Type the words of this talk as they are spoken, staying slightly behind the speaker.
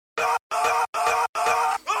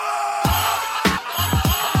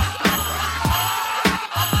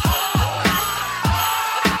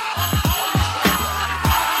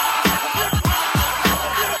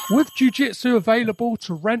Jitsu available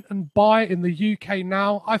to rent and buy in the UK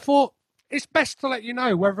now. I thought it's best to let you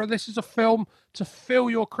know whether this is a film to fill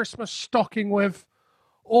your Christmas stocking with,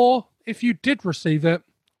 or if you did receive it,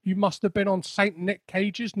 you must have been on Saint Nick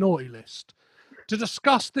Cage's naughty list. To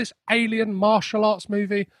discuss this alien martial arts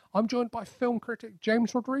movie, I'm joined by film critic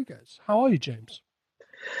James Rodrigues. How are you, James?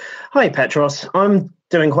 Hi, Petros. I'm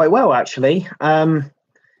doing quite well, actually. Could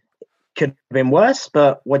have been worse,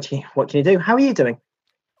 but what can you do? How are you doing?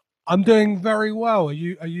 I'm doing very well. Are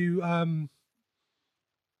you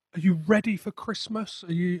ready for Christmas?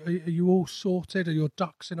 Are you all sorted? Are your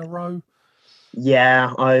ducks in a row?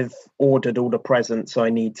 Yeah, I've ordered all the presents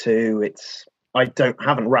I need to. I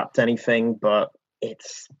haven't wrapped anything, but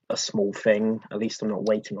it's a small thing. At least I'm not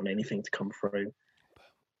waiting on anything to come through.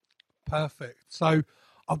 Perfect. So,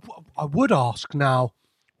 I would ask now,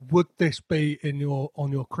 would this be in your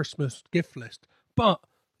on your Christmas gift list? But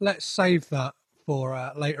let's save that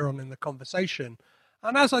for later on in the conversation.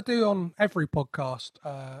 And as I do on every podcast,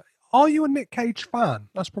 are you a Nick Cage fan?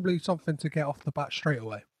 That's probably something to get off the bat straight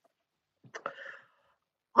away.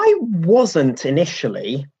 I wasn't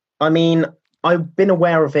initially. I mean, I've been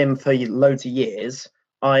aware of him for loads of years.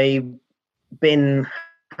 I've been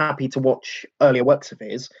happy to watch earlier works of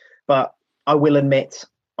his, but I will admit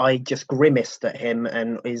I just grimaced at him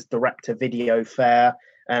and his direct-to-video fare,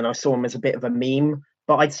 and I saw him as a bit of a meme.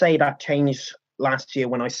 But I'd say that changed last year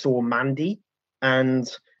when I saw Mandy, and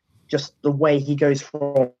just the way he goes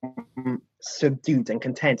from subdued and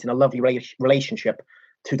content in a lovely relationship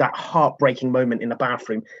to that heartbreaking moment in the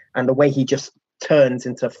bathroom, and the way he just turns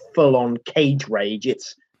into full-on cage rage.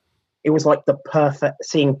 It was like the perfect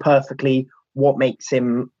seeing perfectly what makes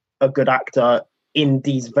him a good actor in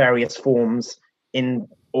these various forms, in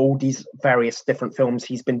all these various different films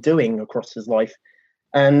he's been doing across his life.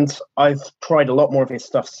 And I've tried a lot more of his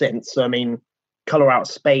stuff since. I mean, Color Out of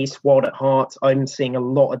Space, Wild at Heart, I'm seeing a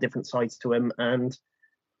lot of different sides to him, and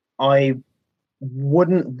I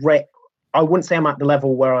wouldn't re- I wouldn't say I'm at the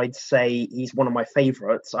level where I'd say he's one of my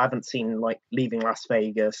favorites. I haven't seen like Leaving Las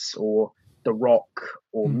Vegas or The Rock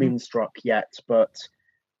or Hmm. Moonstruck yet, but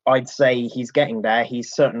I'd say he's getting there.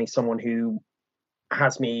 He's certainly someone who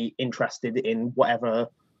has me interested in whatever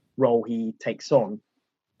role he takes on.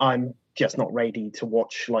 I'm just not ready to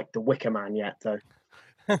watch like The Wicker Man yet, though.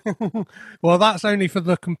 Well, that's only for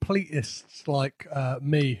the completists like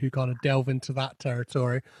me who kind of delve into that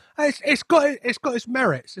territory. It's got its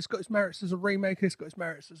merits. It's got its merits as a remake. It's got its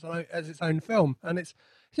merits as its own film, and it's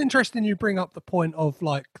interesting you bring up the point of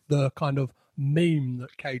like the kind of meme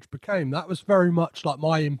that Cage became. That was very much like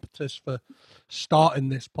my impetus for starting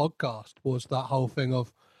this podcast was that whole thing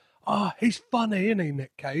of, he's funny, isn't he,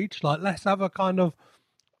 Nick Cage? Like, let's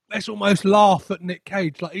almost laugh at Nick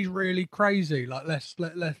Cage. Like, he's really crazy. Like,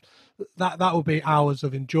 let that will be hours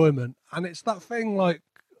of enjoyment. And it's that thing, like,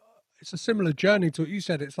 it's a similar journey to what you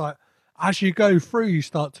said. It's like as you go through, you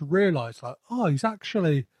start to realise, like, oh, he's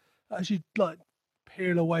actually, as you like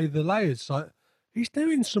peel away the layers, like he's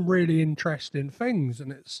doing some really interesting things,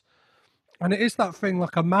 and it is that thing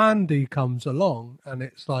like a Mandy comes along, and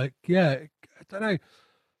it's like, yeah, I don't know,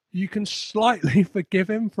 you can slightly forgive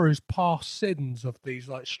him for his past sins of these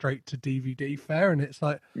like straight to DVD fare, and it's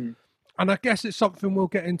like, Mm. and I guess it's something we'll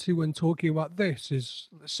get into when talking about this. Is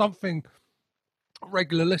something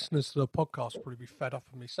regular listeners to the podcast will probably be fed up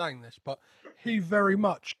of me saying this, but he very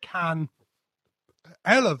much can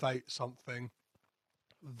elevate something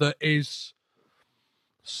that is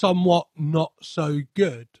somewhat not so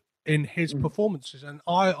good in his Mm. performances, and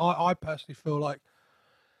I personally feel like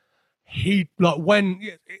he like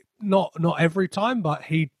when not every time, but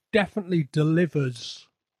he definitely delivers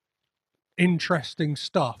interesting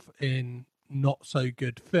stuff in not so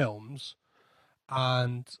good films,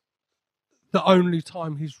 and the only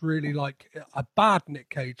time he's really like a bad Nick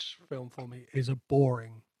Cage film for me is a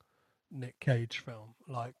boring Nick Cage film.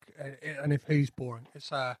 Like, and if he's boring,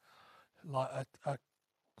 it's a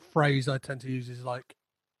phrase I tend to use is like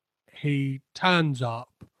he turns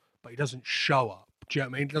up, but he doesn't show up. Do you know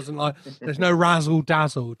what I mean? He doesn't like. There's no razzle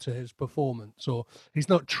dazzle to his performance, or he's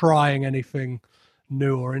not trying anything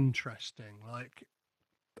new or interesting. Like,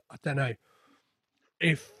 I don't know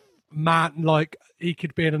if Matt, like, he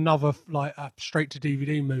could be in another like a straight to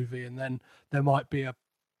DVD movie, and then there might be a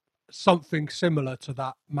something similar to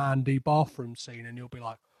that Mandy bathroom scene, and you'll be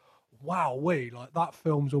like, wow, like that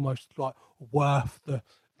film's almost like worth the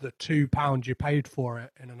 £2 you paid for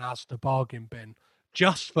it in an Asda bargain bin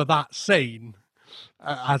just for that scene,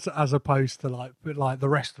 as opposed to like, but like the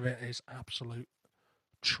rest of it is absolute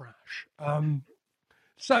trash.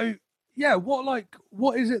 So yeah,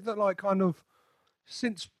 what is it that like kind of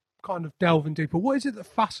since kind of delving deeper, what is it that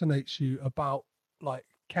fascinates you about like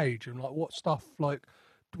Cage, and like what stuff, like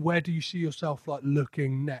where do you see yourself like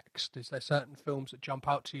looking next? Is there certain films that jump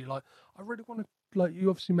out to you? Like, I really want to, like, you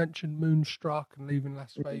obviously mentioned Moonstruck and Leaving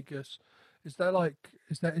Las Vegas. Is there like,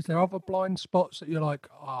 is there other blind spots that you're like,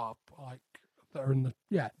 like that are in the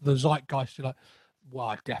zeitgeist? You're like, well,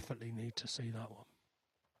 I definitely need to see that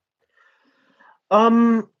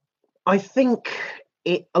one. I think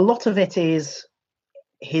a lot of it is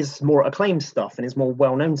his more acclaimed stuff and his more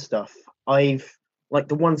well-known stuff. I've like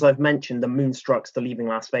the ones I've mentioned, the Moonstrucks, the Leaving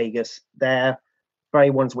Las Vegas. They're very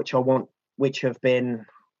ones which have been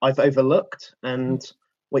I've overlooked and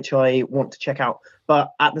which I want to check out.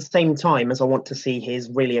 But at the same time, as I want to see his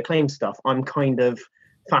really acclaimed stuff, I'm kind of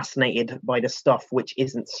fascinated by the stuff which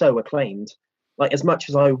isn't so acclaimed. Like, as much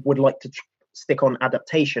as I would like to stick on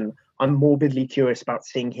adaptation, I'm morbidly curious about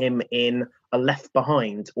seeing him in a Left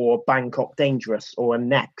Behind or Bangkok Dangerous or a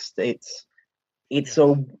Next. It's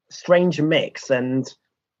a strange mix, and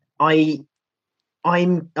I'm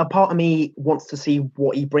a part of me wants to see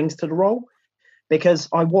what he brings to the role, because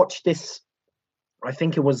I watched this. I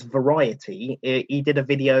think it was Variety. He did a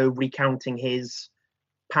video recounting his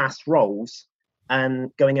past roles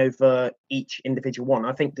and going over each individual one.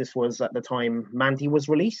 I think this was at the time Mandy was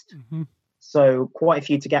released. Mm-hmm. So quite a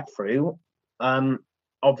few to get through.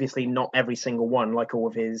 Obviously not every single one, like all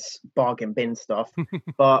of his bargain bin stuff,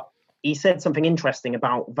 but he said something interesting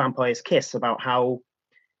about Vampire's Kiss, about how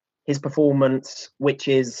his performance,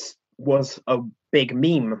 was a big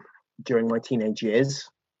meme during my teenage years.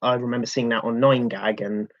 I remember seeing that on 9gag,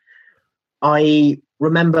 and I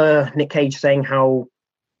remember Nick Cage saying how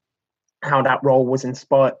that role was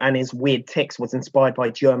inspired, and his weird tics was inspired by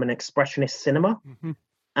German expressionist cinema. Mm-hmm.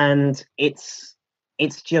 And it's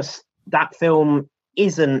just, that film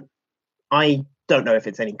isn't, I don't know if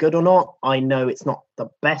it's any good or not. I know it's not the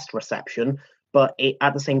best reception, but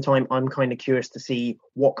at the same time, I'm kind of curious to see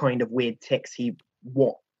what kind of weird tics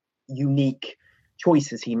what unique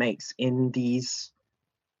choices he makes in these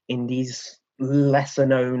lesser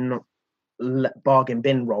known bargain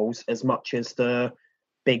bin roles, as much as the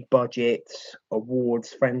big budget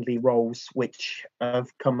awards friendly roles which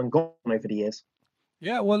have come and gone over the years.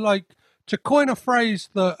 Yeah, well, like, to coin a phrase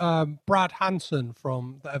that Brad Hansen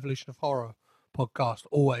from the Evolution of Horror podcast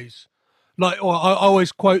always, like, or I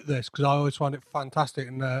always quote this because I always find it fantastic.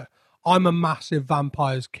 And I'm a massive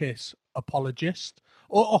Vampire's Kiss apologist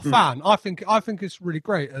or fan. I think it's really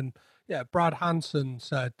great. And yeah, Brad Hansen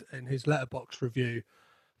said in his Letterboxd review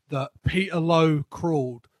that Peter Lowe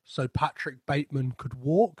crawled so Patrick Bateman could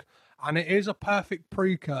walk. And it is a perfect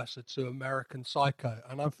precursor to American Psycho.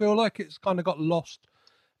 And I feel like it's kind of got lost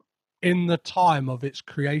in the time of its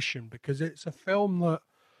creation, because it's a film that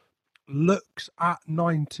looks at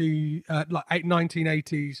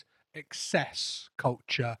 1980s excess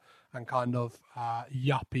culture and kind of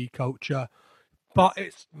yuppie culture, but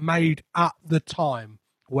it's made at the time.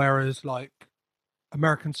 Whereas like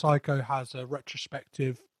American Psycho has a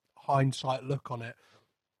retrospective hindsight look on it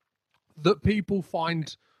that people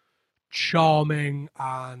find charming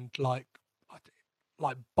and like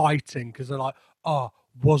biting, because they're like, oh,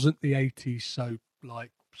 wasn't the 80s so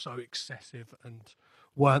excessive, and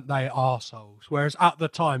weren't they arseholes? Whereas at the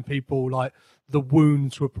time, people, like, the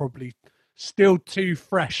wounds were probably still too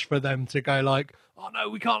fresh for them to go like, oh no,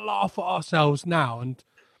 we can't laugh at ourselves now. And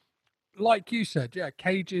like you said, yeah,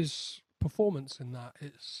 Cage's performance in that,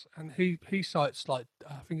 and he cites, like,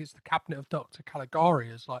 I think it's the Cabinet of Dr.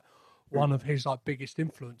 Caligari as like one of his like biggest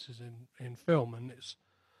influences in film, and it's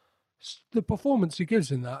the performance he gives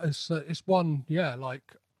in that is it's one, yeah,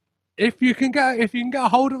 like, if you can get a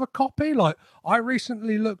hold of a copy. Like, I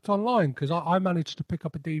recently looked online because I managed to pick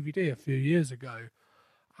up a DVD a few years ago,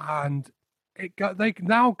 and they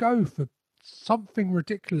now go for something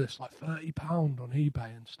ridiculous like £30 on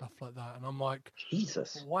eBay and stuff like that. And I'm like,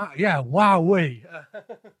 Jesus, wow, yeah, wowee.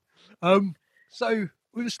 So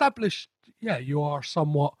we've established, yeah, you are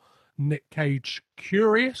somewhat Nick Cage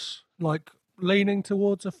curious, like leaning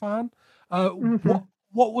towards a fan.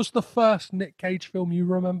 What was the first Nick Cage film you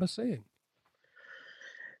remember seeing?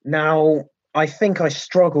 Now, I think I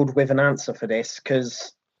struggled with an answer for this,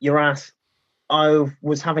 because you're asked. I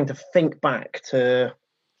was having to think back to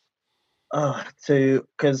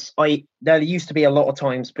because there used to be a lot of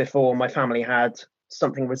times before my family had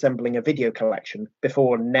something resembling a video collection,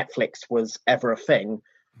 before Netflix was ever a thing,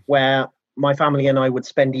 where my family and I would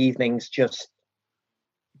spend evenings just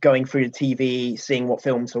going through the TV, seeing what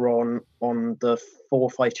films are on the 4 or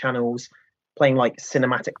 5 channels, playing like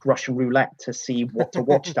cinematic Russian roulette to see what to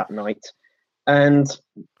watch that night. And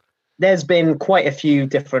there's been quite a few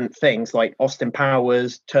different things like Austin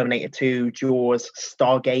Powers, Terminator 2, Jaws,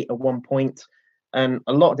 Stargate at one point, and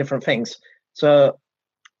a lot of different things. So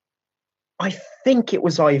I think it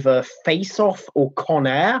was either Face Off or Con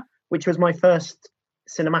Air, which was my first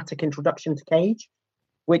cinematic introduction to Cage,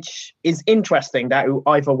 which is interesting that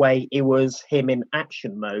either way it was him in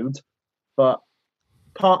action mode. But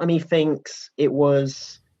part of me thinks it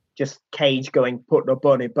was just Cage going, put the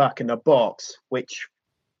bunny back in the box, which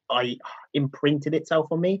I imprinted itself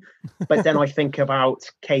on me. But then I think about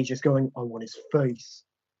Cage just going, I want his face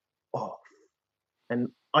off. And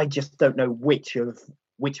I just don't know which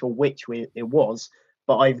it was,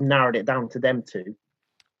 but I've narrowed it down to them two.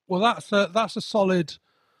 Well, that's a solid,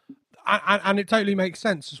 and it totally makes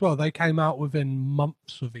sense as well. They came out within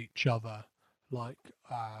months of each other, like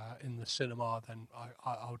in the cinema. Then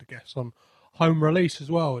I would guess on home release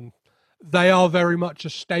as well, and they are very much a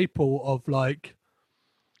staple of like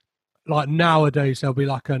nowadays there'll be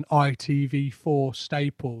like an ITV4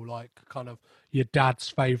 staple, like kind of your dad's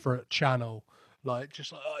favorite channel, like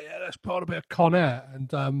just like, oh yeah, let's put on a bit of Con Air.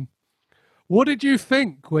 And what did you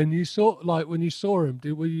think when you saw him?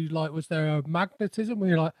 Were you like, was there a magnetism? Were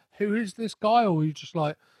you like, who is this guy? Or were you just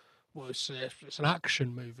like, well, it's an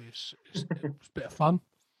action movie. It's a bit of fun.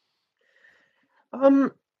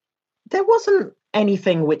 Um, there wasn't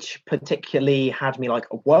anything which particularly had me like,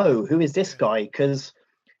 whoa, who is this guy? Because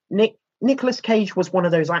Nicolas Cage was one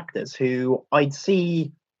of those actors who I'd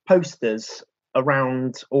see posters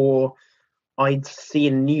around, or I'd see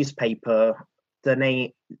in newspaper the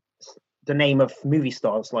name of movie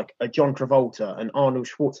stars like a John Travolta, an Arnold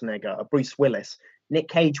Schwarzenegger, a Bruce Willis. Nick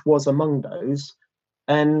Cage was among those,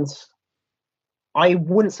 and I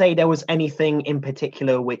wouldn't say there was anything in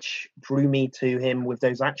particular which drew me to him with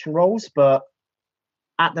those action roles, but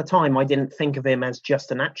at the time I didn't think of him as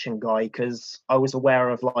just an action guy because I was aware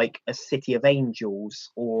of like a City of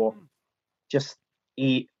Angels or just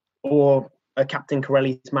or a Captain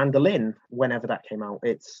Corelli's Mandolin whenever that came out.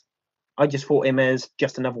 I just thought him as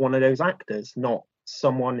just another one of those actors, not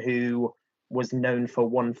someone who was known for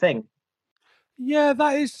one thing. Yeah,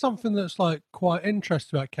 that is something that's like quite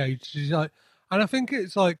interesting about Cage. He's like, and I think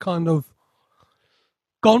it's like kind of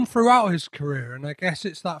gone throughout his career, and I guess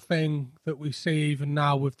it's that thing that we see even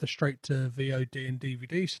now with the straight to VOD and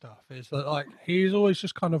DVD stuff. Is that like he's always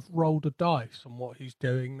just kind of rolled a dice on what he's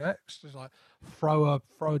doing next. It's like throw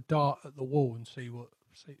a dart at the wall and see what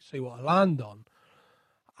I land on.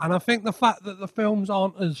 And I think the fact that the films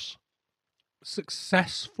aren't as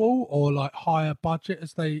successful or like higher budget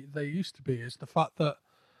as they used to be is the fact that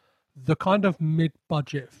the kind of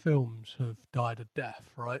mid-budget films have died a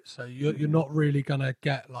death, right? So you're not really gonna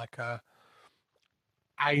get like a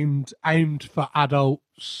aimed for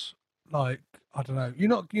adults. Like I don't know,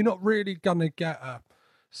 you're not really gonna get a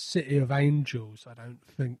City of Angels. I don't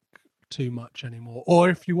think too much anymore. Or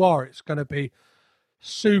if you are, it's gonna be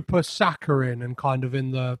super saccharine and kind of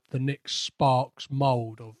in the Nick Sparks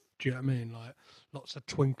mold of. Do you know what I mean? Like lots of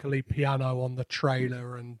twinkly piano on the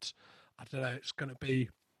trailer, and I don't know. It's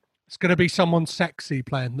gonna be someone sexy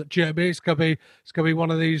playing that. Do you know what I mean? It's gonna be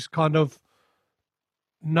one of these kind of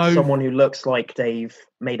no. Someone who looks like they've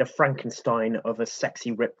made a Frankenstein of a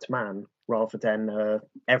sexy ripped man rather than a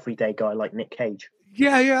everyday guy like Nick Cage.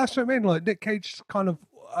 Yeah, that's what I mean. Like Nick Cage's kind of,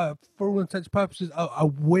 for all intents and purposes, a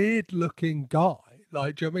weird looking guy.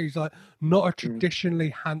 Like, do you know what I mean? He's like not a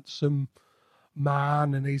traditionally handsome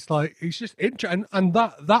man, and he's just interesting. And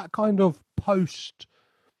that kind of post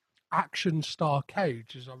action star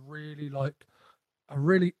Cage is a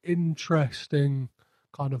really interesting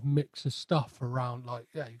kind of mix of stuff around. Like,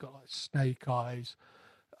 yeah, you got like Snake Eyes,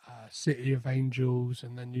 City of Angels,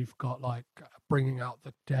 and then you've got like Bringing Out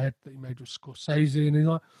the Dead that he made with Scorsese,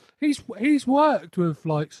 and he's worked with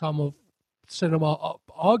like some of cinema,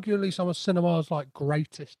 arguably some of cinema's like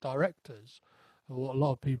greatest directors, or what a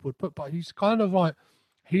lot of people would put. But he's kind of like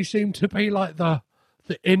he seemed to be like the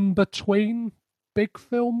in between big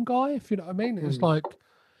film guy, if you know what I mean. It's like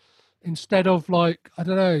instead of like I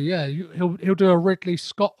don't know, yeah, he'll do a Ridley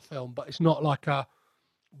Scott film, but it's not like a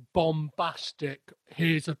bombastic.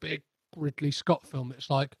 Here's a big Ridley Scott film. It's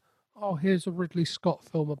like, oh, here's a Ridley Scott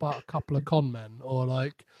film about a couple of con men, or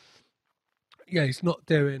like, yeah, he's not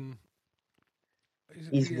doing.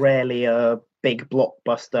 He's rarely a big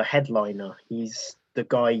blockbuster headliner. He's the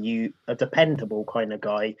guy a dependable kind of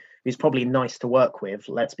guy who's probably nice to work with.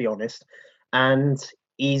 Let's be honest, and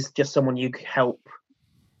he's just someone you could help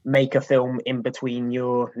make a film in between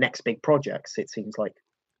your next big projects. It seems like.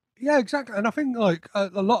 Yeah, exactly. And I think like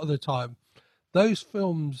a lot of the time, those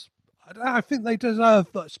films, I think they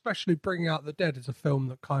deserve, especially Bringing Out the Dead is a film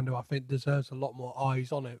that kind of I think deserves a lot more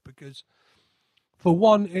eyes on it because, for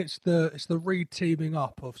one, it's the re-teaming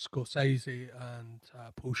up of Scorsese and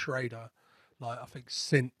Paul Schrader, like I think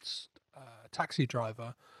since Taxi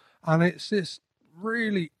Driver, and it's a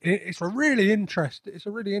really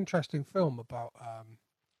interesting film about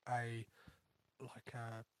a like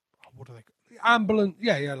a what do they ambulance,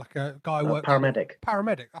 yeah, like a guy works Paramedic.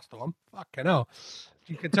 paramedic, that's the one. Fucking hell,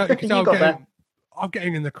 you can tell You got that. I'm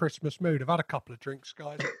getting in the Christmas mood. I've had a couple of drinks,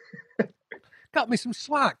 guys. Cut me some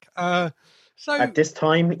slack. So At this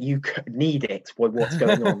time, you need it with what's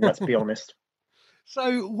going on. Let's be honest.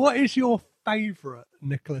 so what is your favourite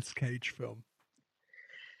Nicolas Cage film?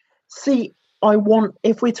 See,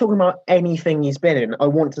 if we're talking about anything he's been in, I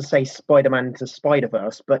want to say Spider-Man to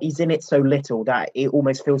Spider-Verse, but he's in it so little that it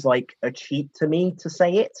almost feels like a cheat to me to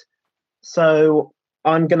say it. So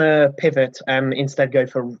I'm going to pivot and instead go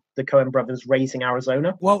for the Coen brothers Raising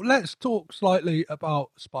Arizona. Well, let's talk slightly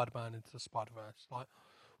about Spider-Man into the Spider-Verse. Like,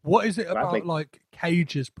 what is it Gladly. about like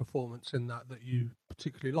Cage's performance in that you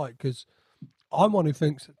particularly like? Because I'm one who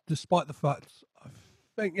thinks, despite the fact, I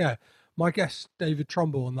think, yeah, my guest David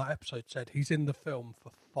Trumbull on that episode said he's in the film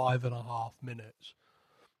for 5.5 minutes,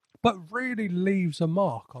 but really leaves a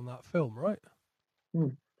mark on that film, right?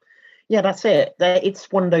 Yeah, that's it.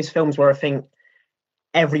 It's one of those films where I think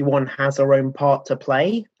everyone has their own part to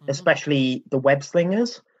play, especially the web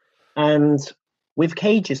slingers. And with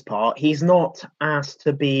Cage's part, he's not asked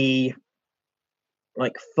to be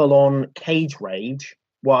like full on Cage rage.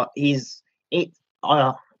 He's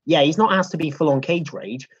not asked to be full on Cage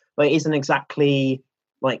rage, but it isn't exactly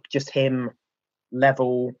like just him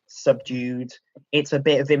level, subdued. It's a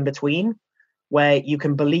bit of in between where you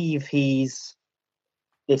can believe he's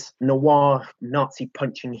this noir Nazi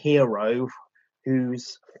punching hero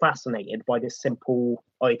who's fascinated by this simple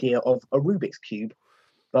idea of a Rubik's Cube,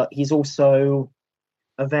 but he's also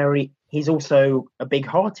a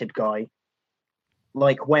big-hearted guy.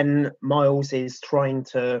 Like when Miles is trying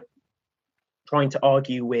to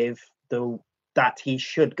argue with that he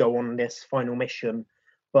should go on this final mission,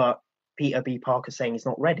 but Peter B. Parker saying he's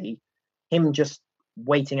not ready, him just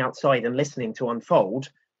waiting outside and listening to unfold,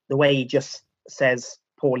 the way he just says,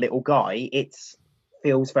 poor little guy, it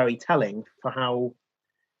feels very telling for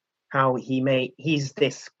how he's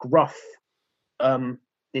this gruff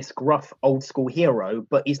old school hero,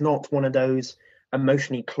 but he's not one of those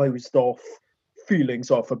emotionally closed off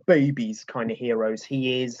feelings are for babies kind of heroes.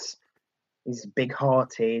 He's big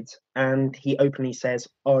hearted, and he openly says,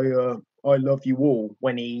 I love you all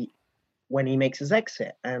when he makes his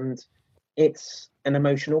exit, and it's an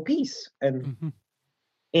emotional piece. And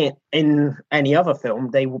in any other film,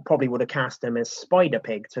 they would have cast him as Spider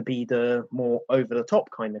Pig to be the more over the top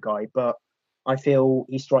kind of guy, but I feel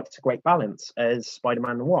he strikes a great balance as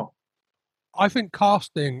Spider-Man Noir. I think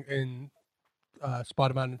casting in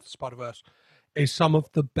Spider-Man into Spider-Verse is some of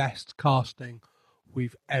the best casting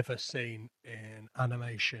we've ever seen in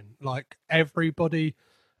animation. Like every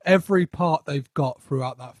part they've got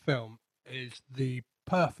throughout that film is the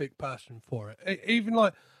perfect person for it. Even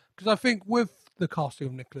like, because I think with the casting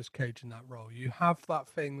of Nicolas Cage in that role, you have that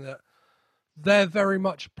thing that they're very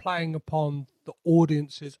much playing upon the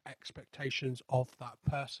audience's expectations of that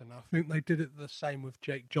person. I think they did it the same with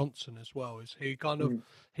Jake Johnson as well. Is he kind of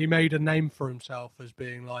he made a name for himself as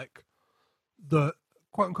being like the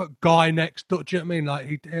quote unquote guy next door. Do you know what I mean? Like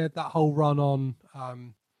he did that whole run on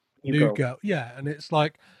New Girl. Yeah, and it's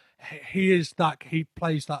like he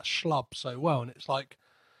plays that schlub so well, and it's like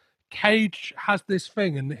Cage has this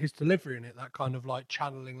thing and his delivery in it, that kind of like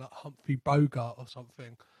channeling like Humphrey Bogart or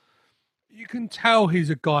something. You can tell he's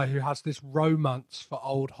a guy who has this romance for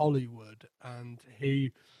old Hollywood, and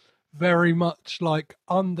he very much like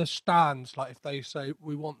understands, like if they say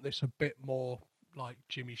we want this a bit more like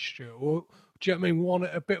Jimmy Stewart, or do you know what I mean, we want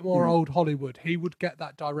it a bit more old Hollywood, he would get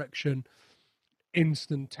that direction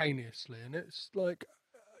instantaneously. And it's like,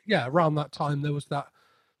 yeah, around that time there was that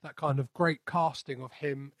kind of great casting of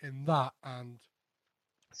him in that, and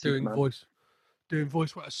Superman. doing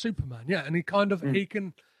voice work as Superman. Yeah, and he kind of he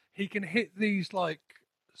can hit these like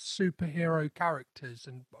superhero characters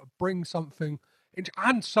and bring something into,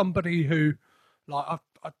 and somebody who, like,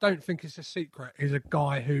 I don't think it's a secret, is a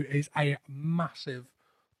guy who is a massive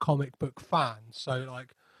comic book fan. So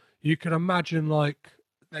like, you can imagine, like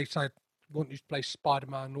they say, want you to play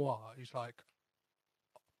Spider-Man Noir. He's like,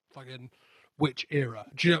 fucking, which era?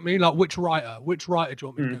 Do you know what I mean? Like, which writer? Which writer do you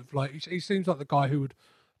want me to go for? Like, he seems like the guy who would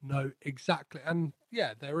know exactly. And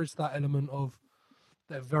yeah, there is that element of,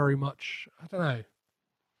 they're very much, I don't know,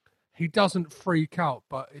 he doesn't freak out,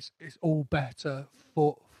 but it's all better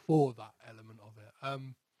for for that element of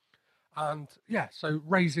it. And yeah, so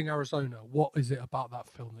Raising Arizona, what is it about that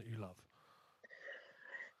film that you love?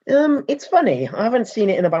 It's funny. I haven't seen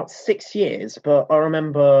it in about 6 years, but I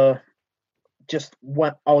remember just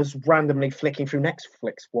when I was randomly flicking through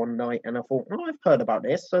Netflix one night, and I thought, "Oh, I've heard about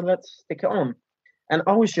this, so let's stick it on." And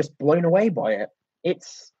I was just blown away by it.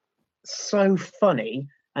 It's so funny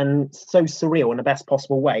and so surreal in the best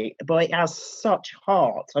possible way, but it has such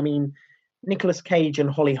heart. I mean, Nicolas Cage and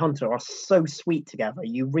Holly Hunter are so sweet together.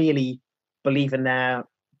 You really believe in their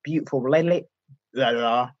beautiful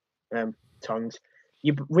tongues.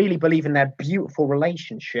 You really believe in their beautiful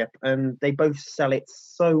relationship, and they both sell it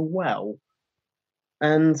so well.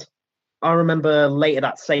 And I remember later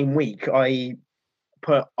that same week, I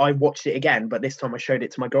watched it again, but this time I showed it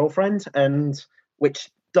to my girlfriend, and which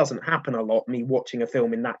doesn't happen a lot. Me watching a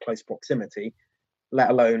film in that close proximity, let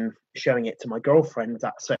alone showing it to my girlfriend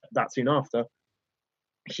that soon after.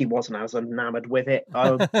 She wasn't as enamored with it,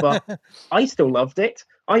 but I still loved it.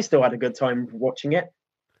 I still had a good time watching it.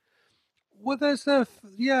 Well,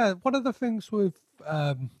 yeah, one of the things with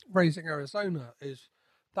Raising Arizona is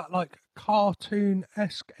that like cartoon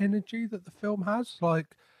esque energy that the film has.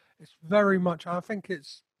 Like, it's very much. I think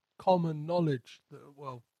it's common knowledge that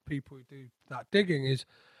well, people who do that digging is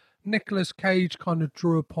Nicolas Cage kind of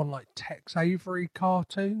drew upon like Tex Avery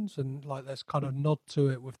cartoons, and like there's kind of nod to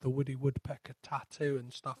it with the Woody Woodpecker tattoo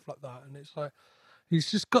and stuff like that. And it's like he's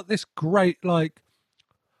just got this great like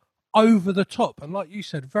over the top and like you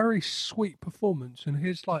said, very sweet performance, and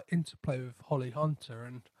his like interplay with Holly Hunter,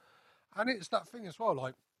 and it's that thing as well.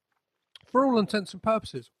 Like for all intents and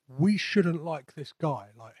purposes, we shouldn't like this guy.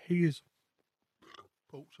 Like he is.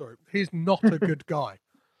 Oh, sorry, he's not a good guy.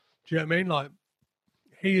 Do you know what I mean? Like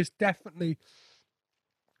he is definitely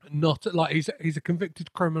not like he's a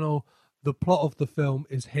convicted criminal. The plot of the film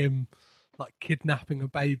is him like kidnapping a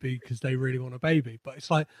baby because they really want a baby, but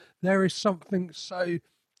it's like there is something so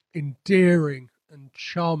endearing and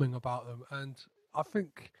charming about them, and I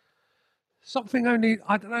think something only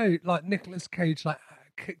I don't know like Nicolas Cage like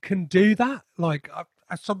can do that. Like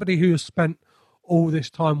as somebody who has spent all this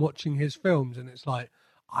time watching his films, and it's like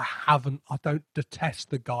I don't detest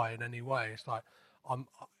the guy in any way. It's like I'm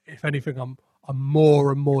if anything I'm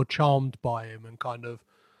more and more charmed by him, and kind of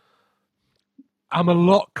I'm a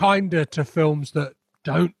lot kinder to films that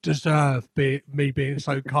don't deserve me being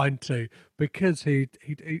so kind to, because he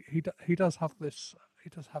does have this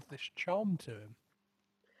charm to him.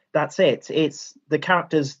 That's it. It's the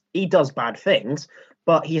characters. He does bad things,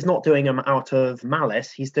 but he's not doing them out of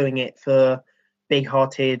malice. He's doing it for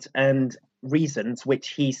big-hearted and reasons which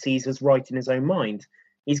he sees as right in his own mind.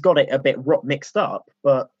 He's got it a bit mixed up,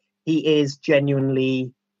 but he is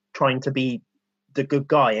genuinely trying to be the good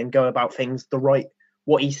guy and go about things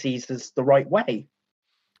what he sees as the right way.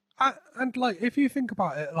 And like if you think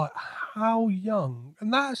about it, like how young,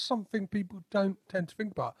 and that is something people don't tend to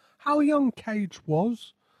think about, how young Cage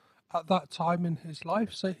was at that time in his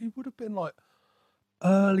life. So he would have been like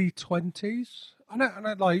early 20s. I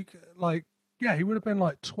know, like yeah, he would have been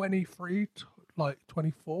like 23, like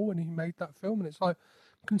 24 when he made that film, and it's like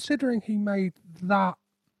considering he made that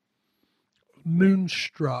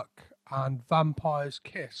Moonstruck and Vampire's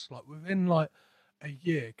Kiss like within like a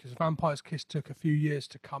year, because Vampire's Kiss took a few years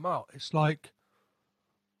to come out. It's like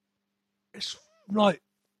it's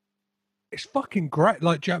fucking great.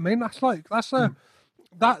 Like, do you know what I mean? That's a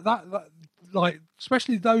that like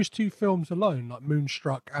especially those two films alone, like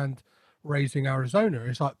Moonstruck and Raising Arizona,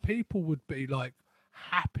 is like people would be like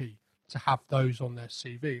happy to have those on their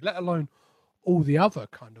CV, let alone all the other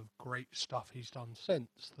kind of great stuff he's done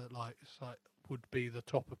since that like it's like would be the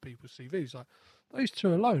top of people's CVs. Like those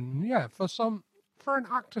two alone, yeah, for an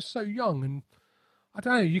actor so young, and I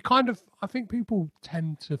don't know, you kind of I think people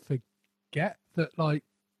tend to forget that like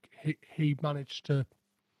he managed to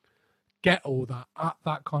get all that at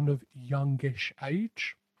that kind of youngish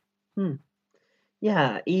age. Hmm.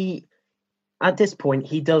 Yeah, he at this point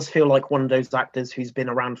he does feel like one of those actors who's been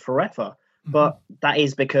around forever, Mm-hmm. but that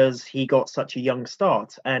is because he got such a young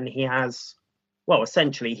start, and he has, well,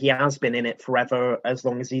 essentially he has been in it forever as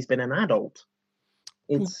long as he's been an adult.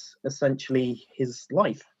 Well, It's essentially his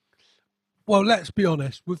life. well, let's be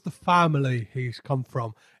honest. With the family he's come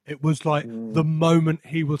from, it was like the Mm, moment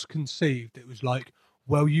he was conceived. It was like,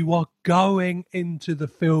 well, you are going into the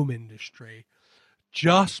film industry.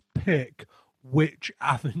 Just pick which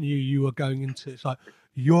avenue you are going into. It's like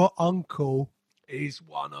your uncle is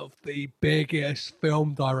one of the biggest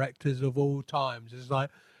film directors of all times. It's like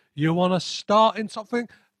you want to start in something,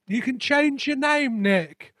 you can change your name,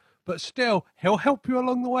 Nick, but still he'll help you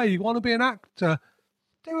along the way. You want to be an actor,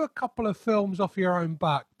 do a couple of films off your own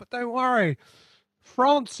back, but don't worry,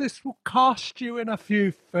 Francis will cast you in a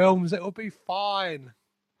few films. It'll be fine.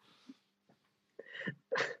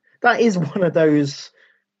 That is one of those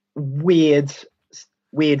weird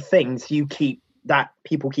things that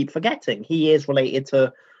people keep forgetting. He is related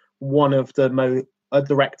to one of a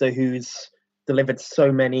director who's delivered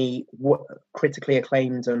so many critically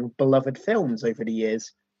acclaimed and beloved films over the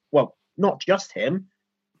years. Well, not just him.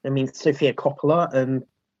 I mean, Sofia Coppola and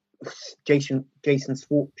Jason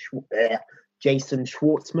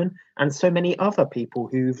Schwartzman, and so many other people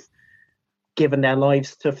who've given their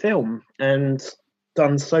lives to film and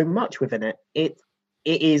done so much within it. It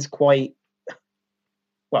is quite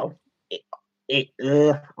well.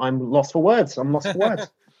 I'm lost for words.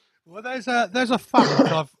 Well, there's a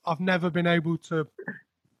fact I've never been able to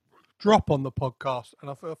drop on the podcast, and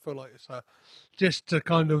I feel like it's just to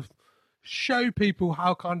kind of show people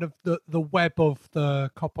how kind of the web of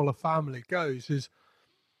the Coppola family goes. Is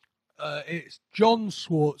it's John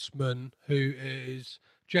Schwartzman, who is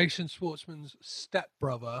Jason Schwartzman's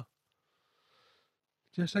stepbrother.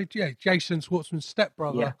 Did I say Jason Schwartzman's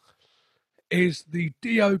stepbrother? Yeah. Is the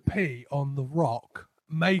DOP on The Rock,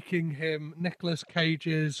 making him Nicolas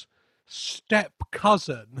Cage's step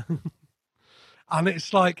cousin. And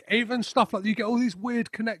it's like, even stuff like, you get all these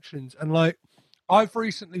weird connections. And like, I've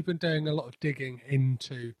recently been doing a lot of digging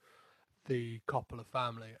into the Coppola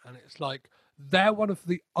family, and it's like, they're one of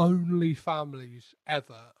the only families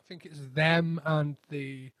ever. I think it's them and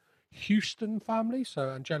the Houston family. So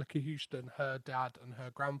Angelica Houston, her dad and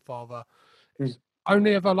her grandfather, is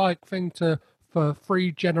only ever like thing for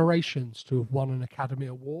 3 generations to have won an Academy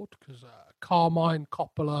Award, because Carmine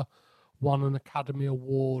Coppola won an Academy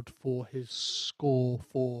Award for his score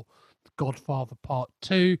for The Godfather Part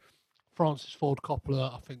 2. Francis Ford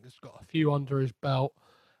Coppola, I think, has got a few under his belt.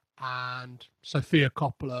 And Sofia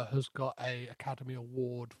Coppola has got a Academy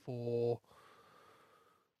Award for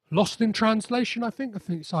Lost in Translation, I think. I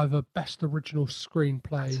think it's either Best Original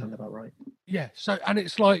Screenplay. That sounds about right. Yeah, so, and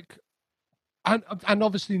it's like, and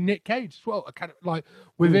obviously Nick Cage as well. Like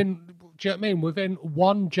within, do you know what I mean? Within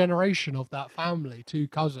one generation of that family, 2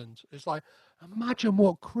 cousins. It's like, imagine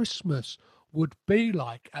what Christmas would be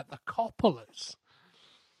like at the Coppolas.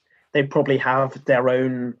 They probably have their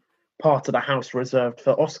own part of the house reserved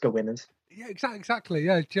for Oscar winners. Yeah, exactly.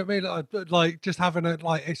 Yeah, do you know what I mean? Like just having a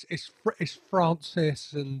like it's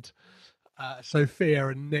Francis and Sophia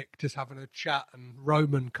and Nick just having a chat, and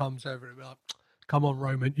Roman comes over and be like, "Come on,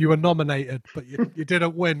 Roman, you were nominated, but you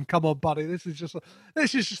didn't win. Come on, buddy. This is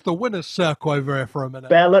just the winner's circle over here for a minute."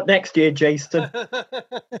 Better luck next year, Jason.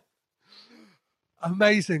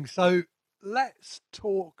 Amazing. So let's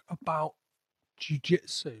talk about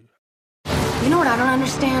jiu-jitsu. You know what I don't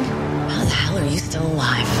understand? How the hell are you still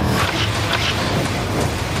alive?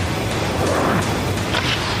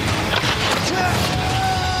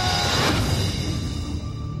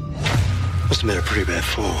 Must have been a pretty bad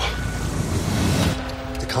fall.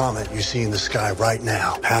 The comet you see in the sky right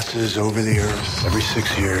now passes over the Earth every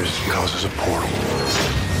 6 years and causes a portal.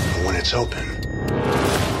 And when it's open,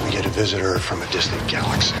 we get a visitor from a distant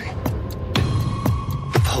galaxy.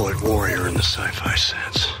 The poet warrior in the sci-fi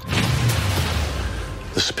sense.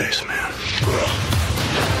 The spaceman.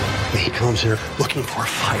 He comes here looking for a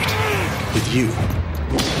fight with you.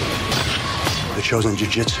 The chosen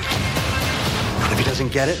jiu-jitsu. If he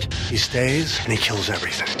doesn't get it, he stays and he kills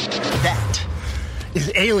everything. That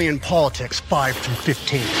is Alien Politics 5 through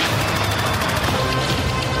 15.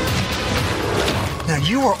 Now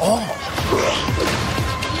you are all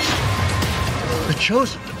the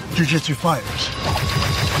chosen jiu-jitsu fighters.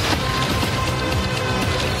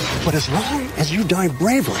 But as long as you die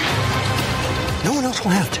bravely, no one else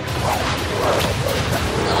will have to.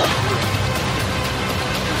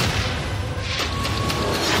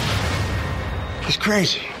 He's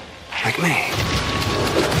crazy, like me.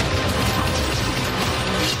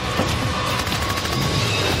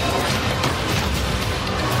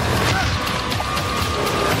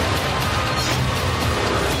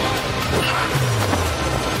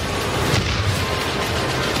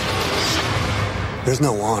 There's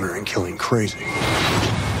no honor in killing crazy.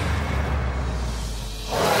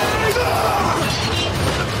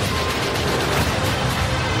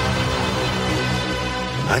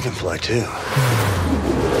 I can fly too.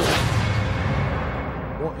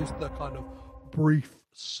 What is the kind of brief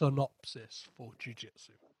synopsis for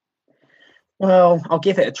jiu-jitsu? Well, I'll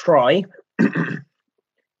give it a try.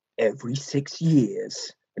 Every 6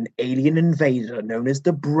 years, an alien invader known as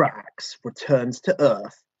the Brax returns to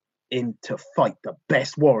Earth to fight the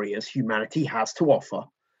best warriors humanity has to offer.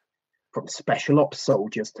 From special ops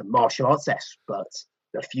soldiers to martial arts experts,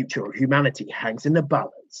 The future of humanity hangs in the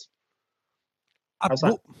balance. How's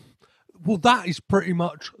that? Well, that is pretty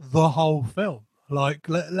much the whole film. Like,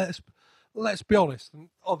 let's be honest. And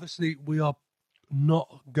obviously, we are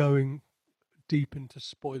not going deep into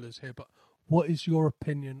spoilers here, but what is your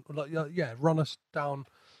opinion? Like, yeah, run us down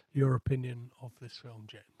your opinion of this film,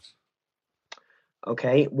 James.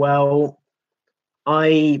 Okay, well,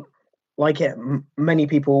 I like it. Many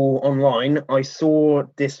people online, I saw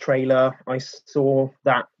this trailer. I saw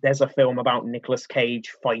that there's a film about Nicolas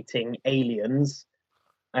Cage fighting aliens,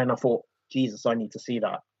 and I thought, Jesus, I need to see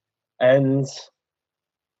that. And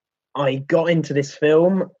I got into this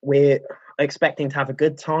film. We're expecting to have a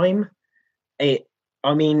good time.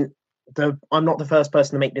 I mean, I'm not the first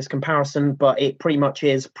person to make this comparison, but it pretty much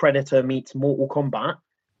is Predator meets Mortal Kombat,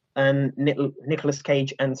 and Nicolas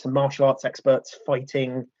Cage and some martial arts experts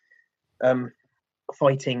fighting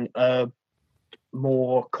a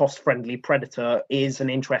more cost-friendly Predator is an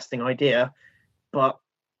interesting idea. But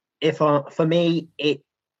for me, it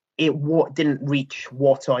didn't reach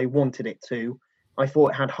what I wanted it to. I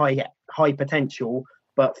thought it had high potential,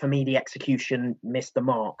 but for me, the execution missed the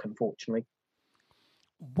mark, unfortunately.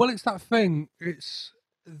 Well, it's that thing. It's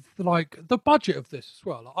like the budget of this as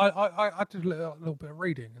well. I did a little bit of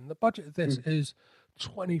reading, and the budget of this is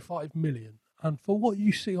 25 million. And for what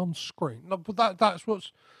you see on screen, that's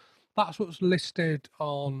what's listed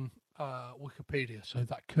on Wikipedia. So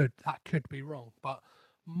that could be wrong. But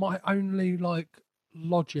my only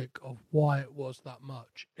logic of why it was that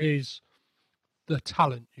much is the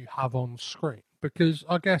talent you have on screen, because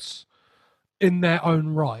I guess in their own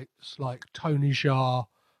rights, like Tony Jaa,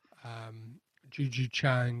 Juju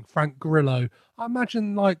Chang, Frank Grillo, I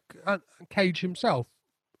imagine Cage himself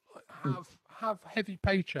have heavy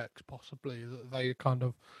paychecks possibly that they kind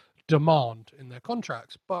of demand in their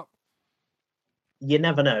contracts, but you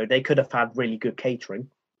never know. They could have had really good catering.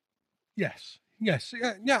 Yes, yeah,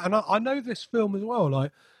 and I know this film as well.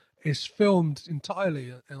 Like, it's filmed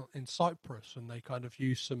entirely in Cyprus, and they kind of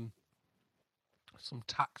use some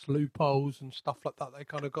tax loopholes and stuff like that. They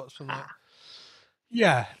kind of got some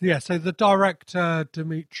yeah. So the director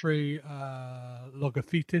Dimitri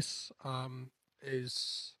Logofitis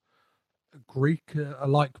is Greek,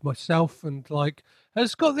 like myself, and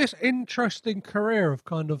has got this interesting career of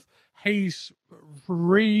kind of he's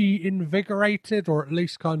reinvigorated, or at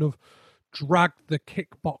least kind of dragged the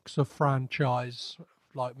kickboxer franchise,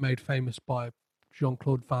 made famous by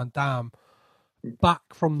Jean-Claude Van Damme,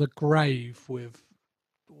 back from the grave with,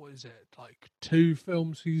 what is it, 2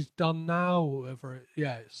 films he's done now, or whatever.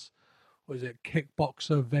 It's was it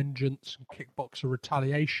Kickboxer Vengeance and Kickboxer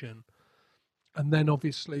Retaliation, and then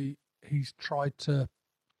obviously he's tried to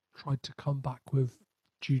come back with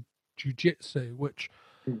Jiu-Jitsu, which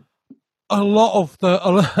a lot of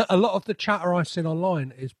the chatter I've seen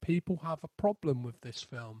online is people have a problem with this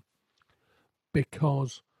film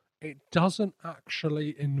because it doesn't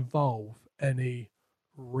actually involve any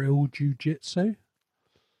real jiu-jitsu.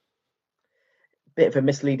 Bit of a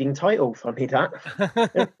misleading title, funny that.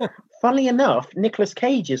 Funnily enough, Nicolas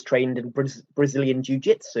Cage is trained in Brazilian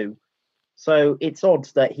jiu-jitsu. So it's odd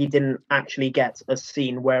that he didn't actually get a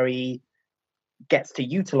scene where he gets to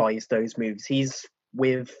utilize those moves. He's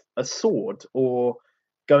with a sword or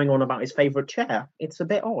going on about his favorite chair. It's a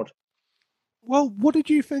bit odd. Well, what did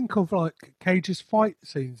you think of Cage's fight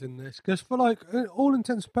scenes in this? Because for all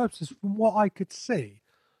intents and purposes, from what I could see,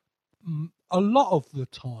 a lot of the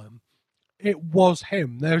time it was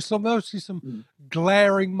him. There's mostly some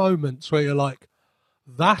glaring moments where you're like,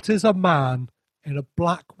 that is a man in a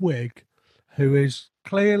black wig who is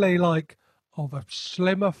clearly of a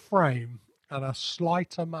slimmer frame and a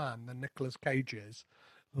slighter man than Nicolas Cage is.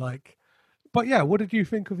 But yeah, what did you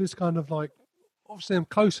think of his kind of obviously them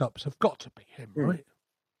close-ups have got to be him, right?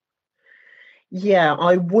 Yeah,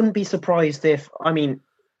 I wouldn't be surprised if,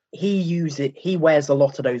 he wears a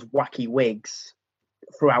lot of those wacky wigs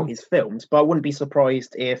throughout his films, but I wouldn't be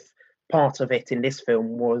surprised if part of it in this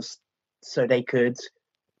film was so they could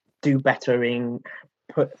do better in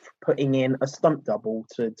putting in a stunt double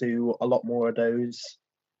to do a lot more of those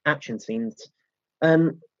action scenes.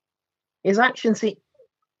 His action scene,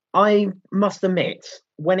 I must admit,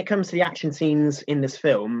 when it comes to the action scenes in this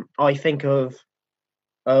film, I think of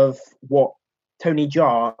what Tony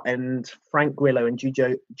Jaa and Frank Grillo and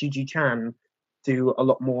Juju Chan do a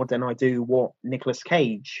lot more than I do what Nicolas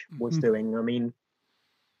Cage was doing.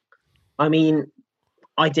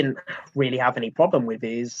 I didn't really have any problem with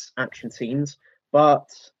his action scenes, but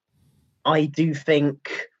I do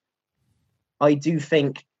think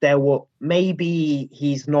there were, maybe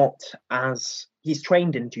he's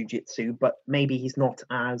trained in jiu-jitsu, but maybe he's not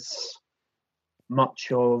as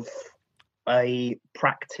much of a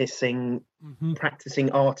practicing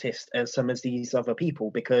artist as some of these other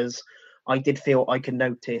people, because I did feel I could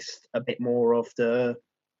notice a bit more of the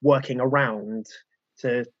working around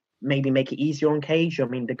to maybe make it easier on Cage. I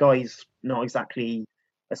mean, the guy's not exactly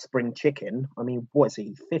a spring chicken. I mean, what is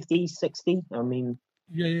he, 50, 60? I mean,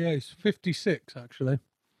 Yeah, he's 56 actually.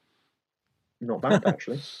 not bad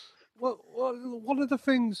actually. Well, one of the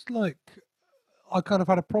things like I kind of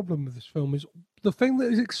had a problem with this film is the thing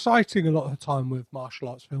that is exciting a lot of the time with martial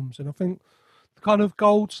arts films, and I think the kind of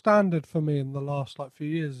gold standard for me in the last like few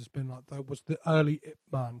years has been like that was the early Ip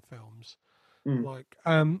Man films, like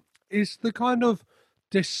is the kind of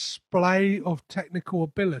display of technical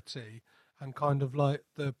ability and kind of like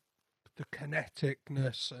the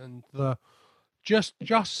kineticness and the just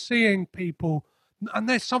seeing people, and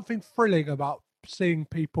there's something thrilling about seeing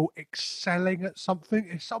people excelling at something.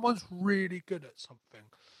 If someone's really good at something,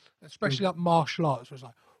 especially like martial arts, where it's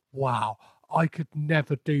like, wow, I could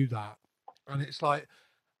never do that. And it's like,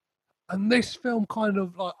 and this film kind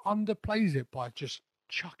of like underplays it by just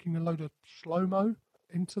chucking a load of slow-mo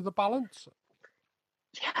into the balance.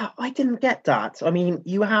 Yeah, I didn't get that. I mean,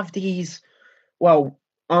 you have these, well,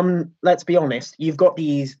 let's be honest, you've got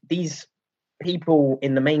these people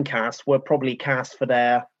in the main cast were probably cast for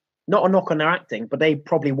their, not a knock on their acting, but they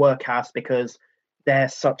probably were cast because they're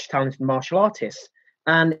such talented martial artists.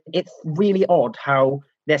 And it's really odd how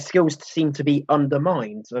their skills seem to be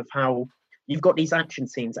undermined, of how you've got these action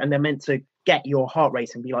scenes and they're meant to get your heart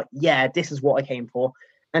rate and be like, yeah, this is what I came for.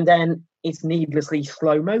 And then it's needlessly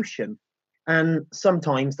slow motion. And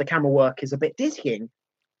sometimes the camera work is a bit dizzying.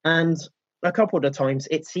 And a couple of the times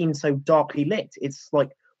it seems so darkly lit. It's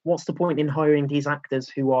like, what's the point in hiring these actors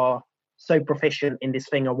who are so proficient in this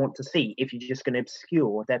thing I want to see if you're just going to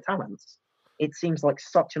obscure their talents? It seems like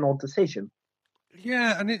such an odd decision.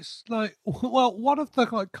 Yeah, and it's like, well, one of the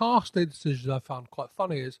like casting decisions I found quite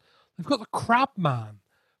funny is they've got the Crab Man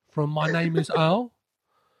from My Name Is Earl.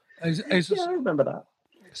 Is Yeah, I remember that.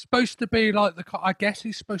 supposed to be like I guess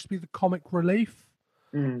he's supposed to be the comic relief.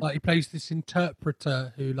 Like he plays this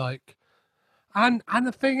interpreter who like, and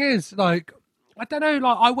the thing is like, I don't know,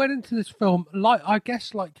 like I went into this film like I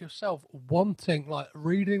guess like yourself wanting like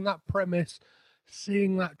reading that premise,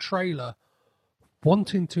 seeing that trailer,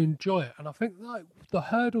 wanting to enjoy it, and I think like the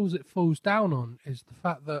hurdles it falls down on is the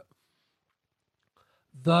fact that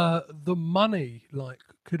the money like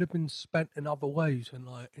could have been spent in other ways, and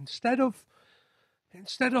like instead of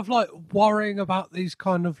like worrying about these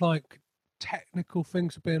kind of like technical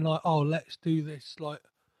things of being like, oh, let's do this, like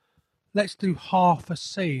let's do half a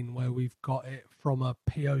scene where we've got it from a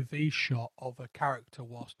POV shot of a character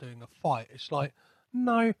whilst doing a fight. It's like,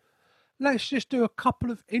 no, let's just do a couple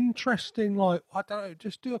of interesting, like, I don't know,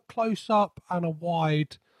 just do a close up and a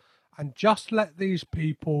wide and just let these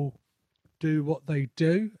people do what they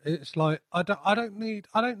do. It's like I don't need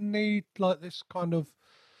like this kind of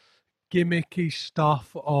gimmicky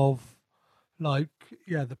stuff of like,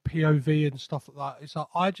 yeah, the POV and stuff like that. It's like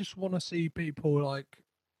I just want to see people like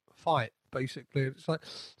fight, basically. It's like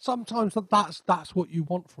sometimes that's what you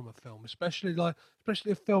want from a film, especially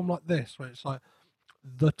a film like this where it's like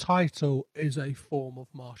the title is a form of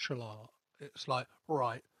martial art. It's like,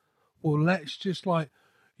 right, well, let's just like,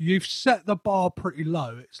 you've set the bar pretty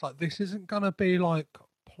low. It's like, this isn't gonna be like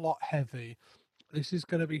plot heavy, this is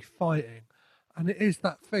gonna be fighting. And it is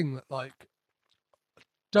that thing that like,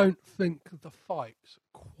 don't think the fights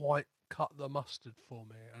quite cut the mustard for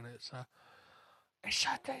me, and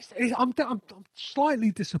I'm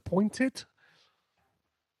slightly disappointed.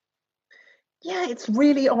 Yeah, it's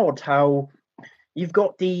really odd how you've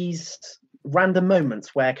got these random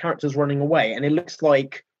moments where characters running away and it looks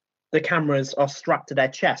like the cameras are strapped to their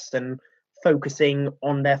chest and focusing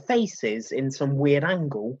on their faces in some weird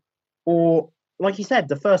angle. Or, like you said,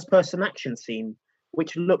 the first person action scene,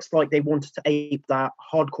 which looks like they wanted to ape that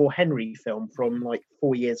Hardcore Henry film from like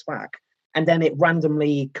 4 years back. And then it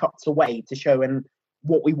randomly cuts away to show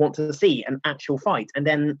what we want to see, an actual fight. And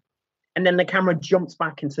then the camera jumps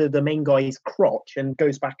back into the main guy's crotch and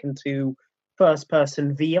goes back into first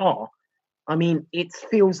person VR. I mean, it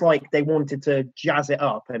feels like they wanted to jazz it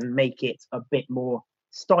up and make it a bit more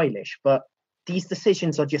stylish, but these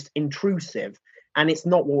decisions are just intrusive and it's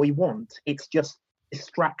not what we want. It's just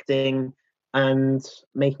distracting and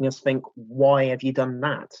making us think, why have you done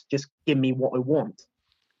that? Just give me what I want.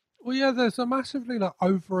 Well, yeah, there's a massively like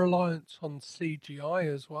over reliance on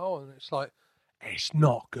CGI as well, and it's like, it's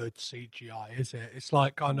not good CGI, is it? It's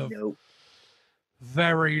like kind of No.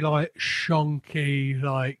 very like shonky,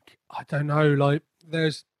 like I don't know, like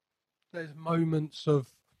there's moments of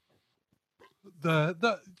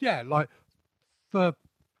the yeah, like for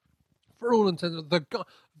all intents,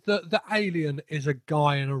 the alien is a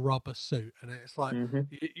guy in a rubber suit, and it's like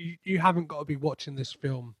you haven't got to be watching this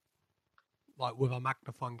film like with a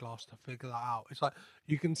magnifying glass to figure that out. It's like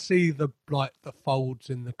you can see the folds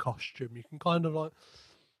in the costume. You can kind of like,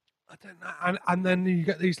 I don't know, and then you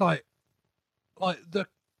get these like the.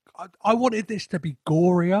 I wanted this to be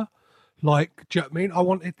gorier, like, do you know what I mean? I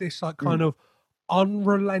wanted this like kind of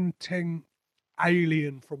unrelenting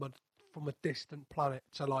alien from a distant planet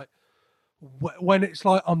to like when it's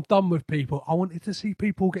like I'm done with people. I wanted to see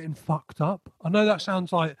people getting fucked up. I know that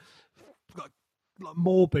sounds like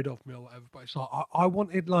morbid of me or whatever, but it's like I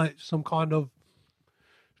wanted like some kind of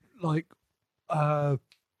like lone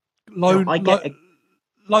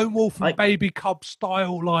wolf and baby cub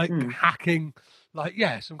style like hacking, like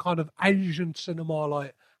some kind of Asian cinema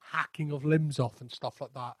like hacking of limbs off and stuff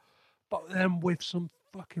like that, but then with some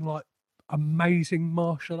fucking like amazing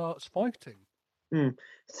martial arts fighting.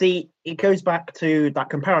 See, it goes back to that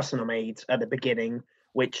comparison I made at the beginning,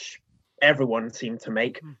 which everyone seemed to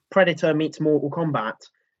make. Predator meets Mortal Kombat,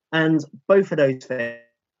 and both of those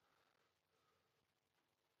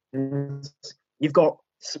things, you've got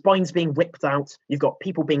spines being ripped out, you've got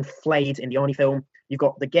people being flayed in the Arnie film, you've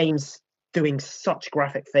got the games doing such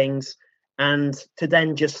graphic things, and to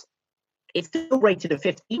then just, it's still rated a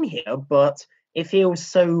 15 here, but it feels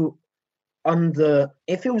so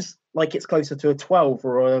it feels like it's closer to a 12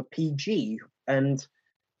 or a PG, and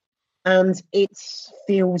it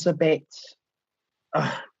feels a bit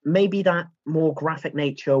maybe that more graphic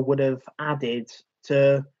nature would have added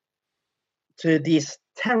to this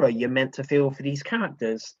terror you're meant to feel for these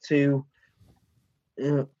characters, to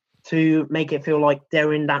make it feel like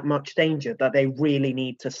they're in that much danger that they really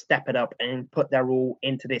need to step it up and put their all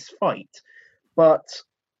into this fight. But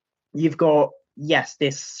you've got, yes,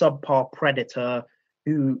 this subpar Predator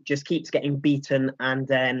who just keeps getting beaten, and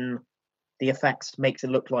then the effects makes it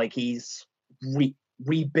look like he's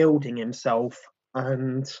rebuilding himself,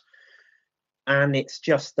 and it's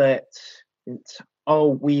just that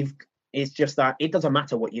it's just that it doesn't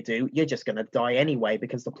matter what you do, you're just going to die anyway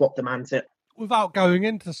because the plot demands it. Without going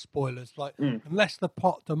into spoilers, like unless the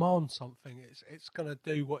plot demands something, it's going to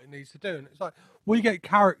do what it needs to do. And it's like we get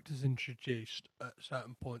characters introduced at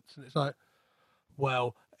certain points, and it's like,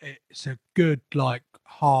 well, it's a good like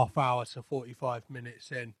half hour to 45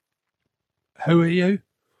 minutes in. Who are you?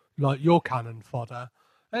 Like, you're cannon fodder.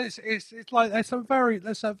 And it's like there's some very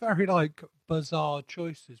like bizarre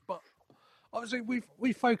choices, but obviously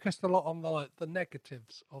we focused a lot on the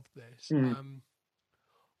negatives of this.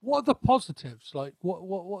 What are the positives? Like,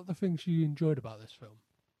 what are the things you enjoyed about this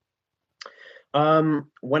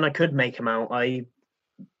film? When I could make them out, I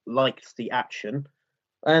liked the action,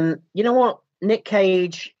 and you know what, Nick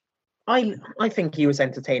Cage, I think he was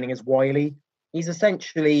entertaining as Wily. He's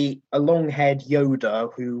essentially a long-haired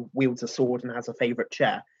Yoda who wields a sword and has a favorite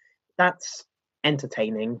chair. That's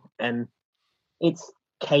entertaining, and it's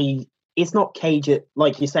Cage. It's not Cage,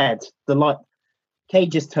 like you said.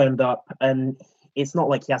 Cage has turned up, and it's not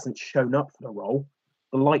like he hasn't shown up for the role.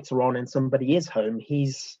 The lights are on, and somebody is home.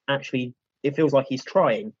 He's actually. It feels like he's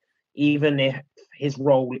trying, even if his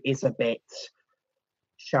role is a bit,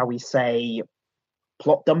 shall we say,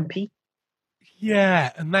 plot dumpy.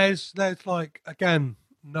 Yeah, and there's like, again,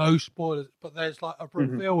 no spoilers, but there's like a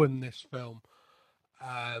reveal in this film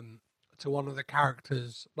to one of the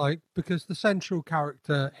characters, like, because the central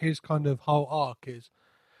character, his kind of whole arc is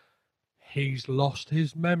he's lost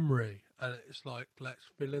his memory, and it's like, let's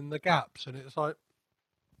fill in the gaps, and it's like,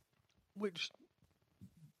 which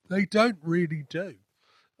they don't really do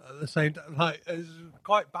at the same time. Like, it's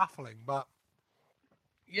quite baffling, but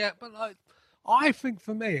yeah, but like, I think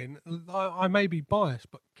for me, and I may be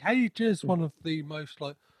biased, but Cage is one of the most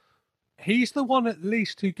like, he's the one at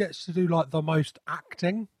least who gets to do like the most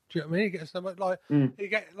acting. Do you know what I mean? He gets the most, like, he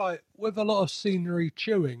gets like, with a lot of scenery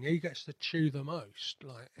chewing, he gets to chew the most.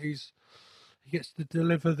 Like, he gets to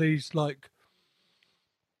deliver these like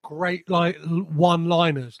great like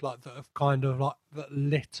one-liners like that have kind of like that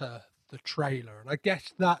litter the trailer, and I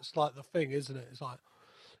guess that's like the thing, isn't it? It's like,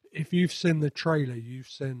 if you've seen the trailer, you've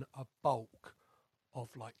seen a bulk of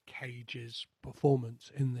like Cage's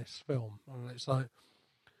performance in this film, and it's like,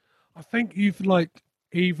 I think you've like,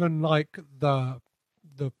 even like the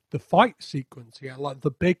fight sequence, like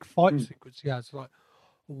the big fight sequence he has, like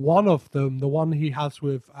one of them, the one he has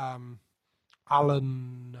with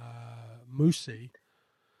Alan Moosey,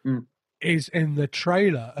 is in the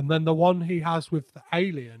trailer, and then the one he has with the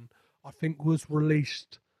alien, I think, was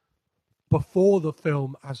released before the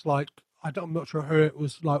film as like, I'm not sure who it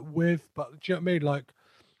was like with, but do you know what I mean? Like,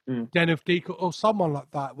 Den of Geek or someone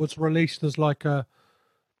like that was released as like an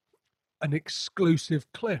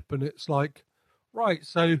exclusive clip, and it's like, right,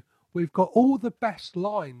 so we've got all the best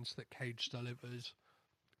lines that Cage delivers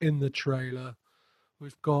in the trailer.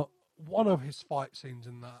 We've got one of his fight scenes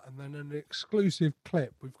in that, and then an exclusive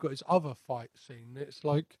clip. We've got his other fight scene. It's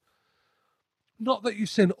like, not that you've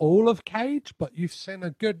seen all of Cage, but you've seen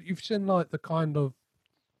like the kind of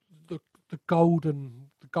the golden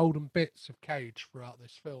bits of Cage throughout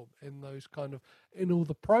this film in all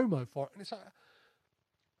the promo for it. And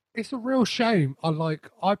it's a real shame.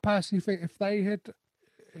 I personally think if they had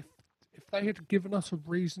given us a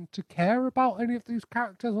reason to care about any of these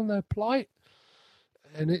characters and their plight,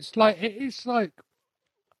 and it's like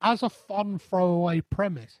as a fun throwaway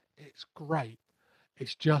premise, it's great.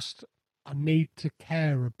 It's just I need to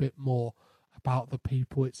care a bit more about the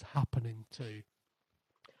people it's happening to.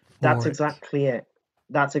 That's exactly it.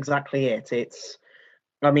 It's,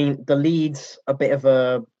 I mean, the lead's a bit of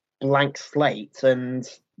a blank slate, and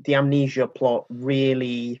the amnesia plot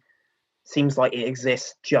really seems like it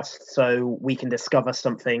exists just so we can discover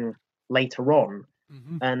something later on.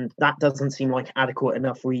 Mm-hmm. And that doesn't seem like adequate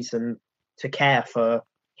enough reason to care for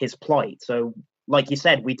his plight. So, like you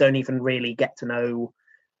said, we don't even really get to know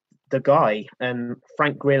the guy. And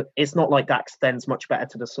Frank Grillo, it's not like that extends much better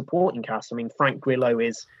to the supporting cast. I mean, Frank Grillo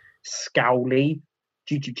is scowly.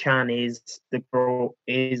 Gigi Chan is the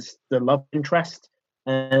love interest,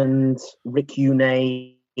 and Rick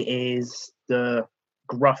Yune is the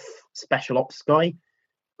gruff special ops guy.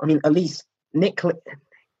 I mean, at least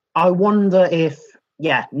I wonder if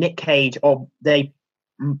Nick Cage, or they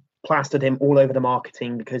plastered him all over the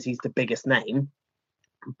marketing because he's the biggest name.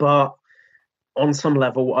 But on some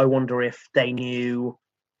level, I wonder if they knew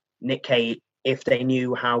Nick Cage, if they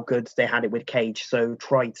knew how good they had it with Cage, so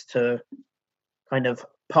tried to kind of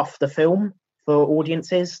puff the film for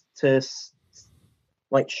audiences to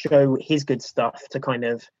like show his good stuff to kind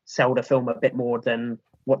of sell the film a bit more than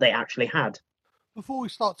what they actually had. Before we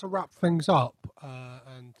start to wrap things up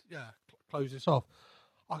and close this off,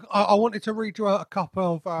 I wanted to read you out a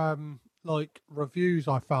couple of reviews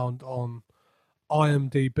I found on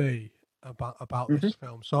IMDb about this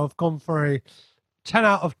film. So I've gone for a 10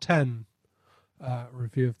 out of 10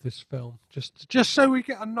 review of this film, just so we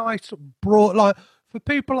get a nice broad, like, for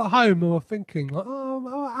people at home who are thinking, like,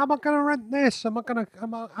 oh, am I going to rent this? Am I going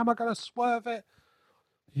to swerve it?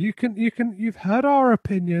 You've heard our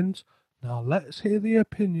opinions. Now let's hear the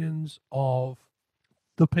opinions of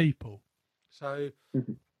the people. So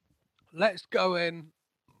let's go in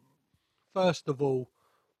first of all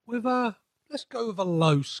with let's go with a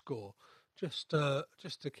low score, just to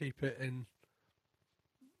keep it in,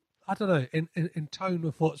 I don't know, in tone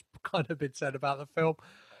with what's kind of been said about the film.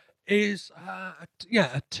 Is a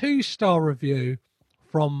 2-star review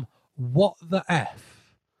from What the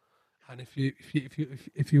F. And if you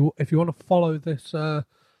want to follow this I'm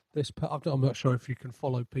not sure if you can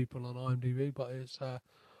follow people on IMDb, but it's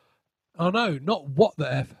oh no, not What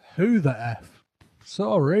the F, Who the F.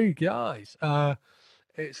 Sorry guys.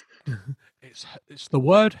 It's the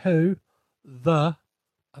word who, the,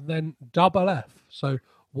 and then double F. So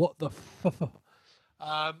what the f.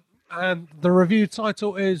 And the review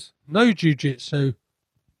title is No Jiu-Jitsu,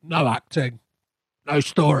 No Acting, No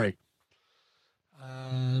Story.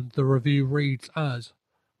 And the review reads as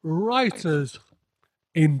Writer's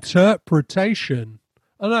Interpretation.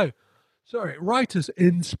 Oh no, sorry, Writer's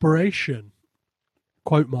Inspiration,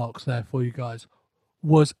 quote marks there for you guys,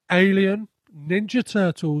 was Alien, Ninja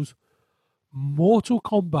Turtles, Mortal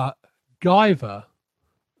Kombat, Guyver.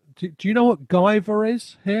 Do you know what Guyver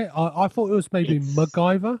is here? I thought it was maybe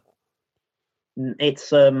MacGyver.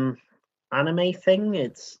 It's anime thing.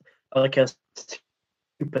 It's like a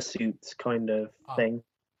super suit kind of thing.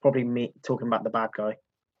 Probably me talking about the bad guy.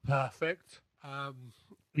 Perfect.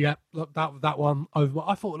 Yeah, look, that one over.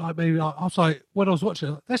 I thought like maybe I was like, when I was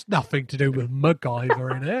watching it, there's nothing to do with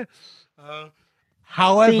MacGyver in here.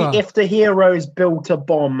 However, see, if the heroes built a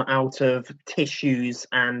bomb out of tissues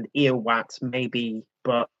and earwax, maybe,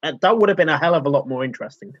 but that would have been a hell of a lot more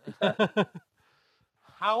interesting.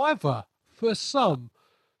 However, for some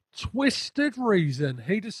twisted reason,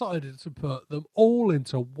 he decided to put them all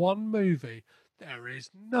into one movie. There is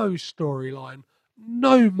no storyline,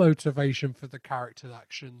 no motivation for the character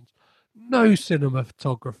actions, no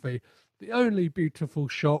cinematography. The only beautiful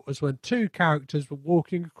shot was when two characters were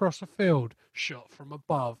walking across a field, shot from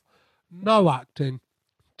above. No acting,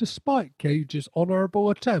 despite Cage's honourable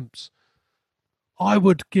attempts. I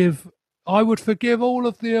would forgive all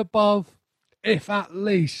of the above if at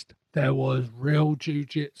least there was real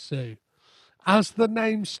jiu-jitsu. As the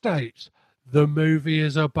name states, the movie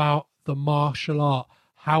is about the martial art.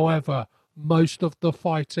 However, most of the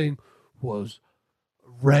fighting was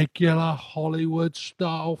regular Hollywood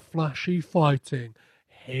style flashy fighting.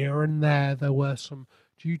 Here and there were some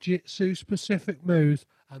jiu-jitsu specific moves,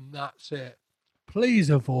 and that's it. Please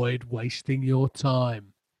avoid wasting your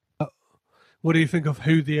time. What do you think of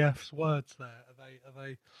Who the F's words there?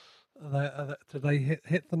 Do they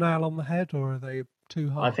hit the nail on the head, or are they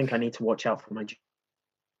too hard? I think I need to watch out for my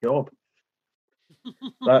job.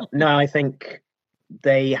 But no, I think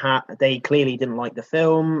they clearly didn't like the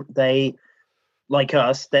film. They, like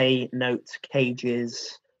us, they note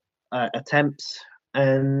Cage's attempts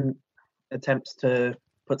to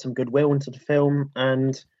put some goodwill into the film,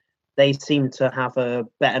 and they seem to have a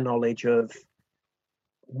better knowledge of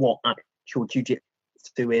what actual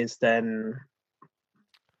jiu-jitsu is than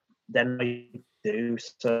I do.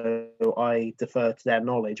 So I defer to their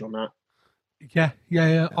knowledge on that. Yeah.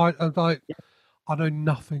 I know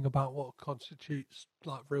nothing about what constitutes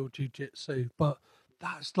like real jiu-jitsu, but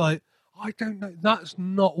that's like, I don't know. That's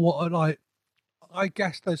not what I like. I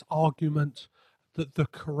guess there's arguments that the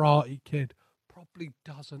Karate Kid probably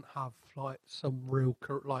doesn't have like some real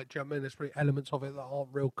like. Do you know what I mean? There's really elements of it that aren't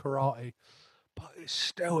real karate, but it's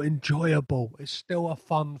still enjoyable. It's still a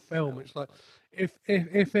fun film. It's like if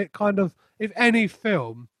it kind of, if any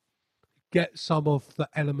film gets some of the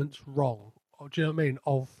elements wrong, or do you know what I mean,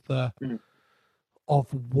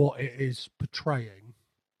 of what it is portraying,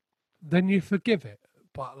 then you forgive it.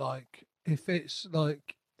 But like if it's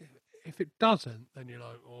like if it doesn't, then you're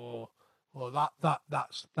like, oh, well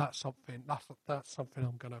that's something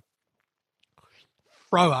I'm gonna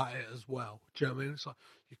throw at it as well. Do you know what I mean? It's like,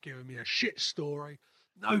 you're giving me a shit story,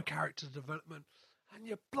 no character development, and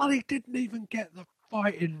you bloody didn't even get the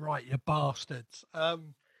fighting right, you bastards.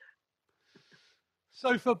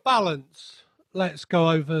 So for balance, let's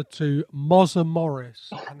go over to Mozza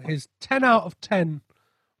Morris and his 10 out of 10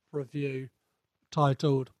 review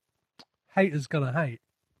titled Haters Gonna Hate.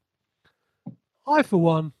 I, for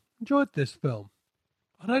one, enjoyed this film.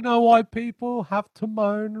 I don't know why people have to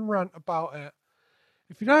moan and rant about it.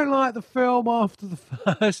 If you don't like the film after the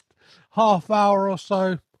first half hour or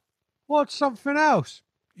so, watch something else.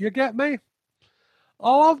 You get me?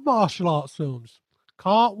 I love martial arts films.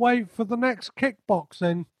 Can't wait for the next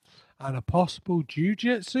kickboxing and a possible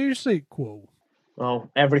jiu-jitsu sequel.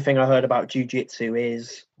 Well, everything I heard about jiu-jitsu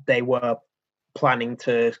is they were planning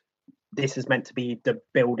to, this is meant to be the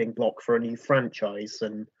building block for a new franchise.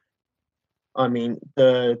 And I mean,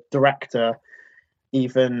 the director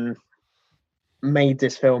even made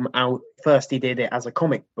this film out. First, he did it as a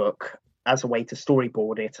comic book, as a way to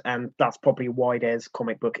storyboard it. And that's probably why there's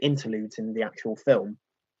comic book interludes in the actual film.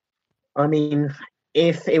 I mean,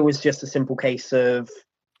 if it was just a simple case of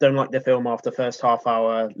don't like the film after the first half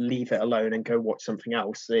hour, leave it alone and go watch something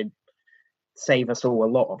else, it'd save us all a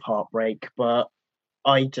lot of heartbreak. But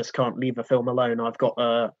I just can't leave a film alone. I've got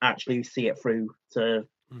to actually see it through to,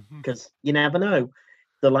 because you never know.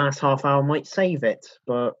 The last half hour might save it,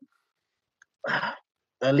 but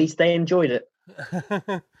at least they enjoyed it.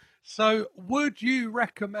 So would you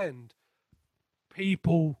recommend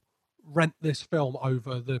people rent this film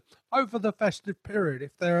over the festive period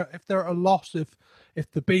if they're at a loss,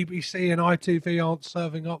 if the BBC and ITV aren't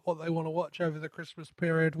serving up what they want to watch over the Christmas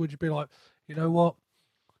period? Would you be like, you know what,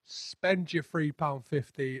 spend your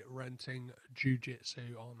 £3.50 renting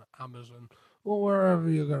Jiu-Jitsu on Amazon or wherever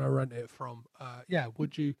you're going to rent it from?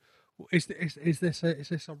 Would you? Is this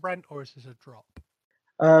a rent or is this a drop?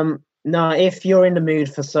 No, if you're in the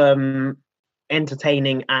mood for some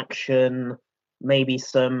entertaining action, maybe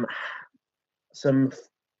some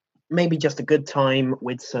maybe just a good time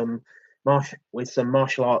with some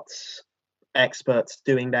martial arts experts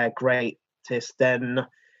doing their greatest, then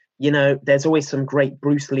there's always some great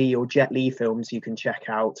Bruce Lee or Jet Li films you can check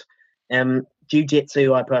out.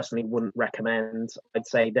 Jiu-Jitsu I personally wouldn't recommend. I'd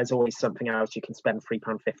say there's always something else you can spend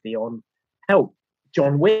 £3.50 on. Hell,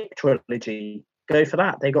 John Wick trilogy, go for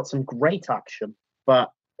that. They got some great action. But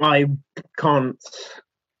I can't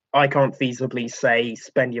feasibly say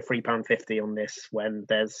spend your £3.50 on this when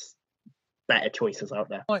there's better choices out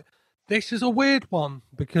there. Like, this is a weird one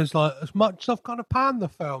because, like, as much as I've kind of panned the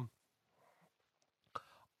film,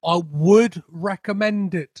 I would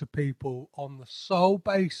recommend it to people on the sole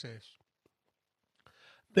basis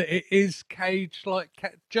that it is Cage, like,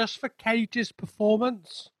 just for Cage's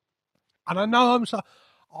performance. And I know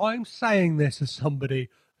I'm saying this as somebody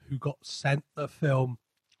who got sent the film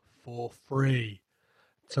for free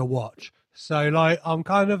to watch. So, like, I'm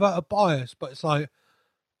kind of at a bias, but it's like,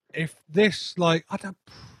 if this, like, I don't,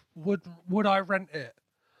 would I rent it?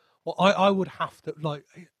 Well, I would have to, like,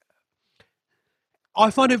 I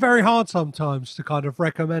find it very hard sometimes to kind of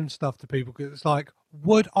recommend stuff to people because it's like,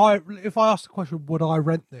 if I ask the question, would I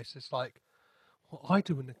rent this? It's like, well, I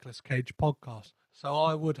do a Nicolas Cage podcast, so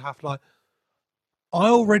I would have like, I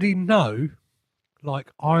already know,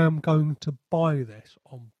 like, I am going to buy this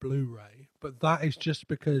on Blu-ray, but that is just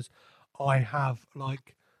because I have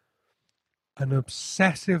like an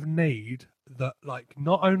obsessive need that, like,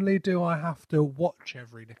 not only do I have to watch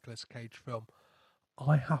every Nicolas Cage film,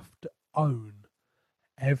 I have to own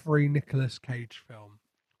every Nicolas Cage film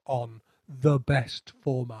on the best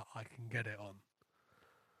format I can get it on.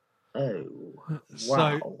 Oh,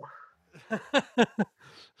 So, wow.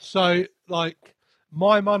 so like,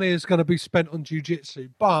 my money is going to be spent on jiu-jitsu,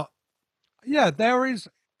 but yeah, there is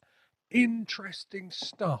interesting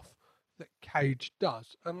stuff that Cage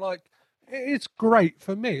does, and like, it's great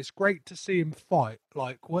for me. It's great to see him fight.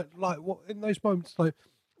 Like, what in those moments, like,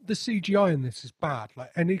 the CGI in this is bad.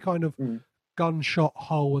 Like, any kind of Mm. gunshot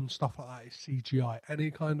hole and stuff like that is CGI.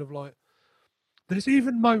 Any kind of like, there's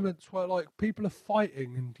even moments where like people are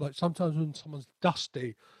fighting and like sometimes when someone's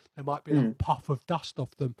dusty, there might be a puff of dust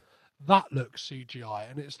off them. That looks CGI,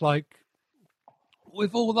 and it's like,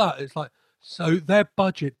 with all that, it's like, so their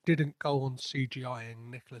budget didn't go on CGIing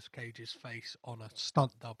Nicolas Cage's face on a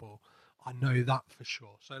stunt double. I know that for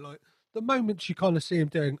sure. So like, the moments you kind of see him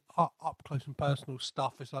doing up close and personal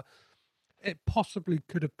stuff, it's like, it possibly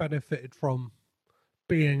could have benefited from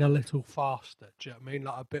being a little faster. Do you know what I mean?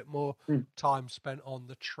 Like, a bit more time spent on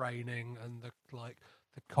the training and the like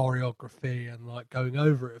the choreography and like going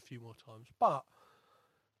over it a few more times. But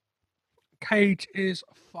Cage is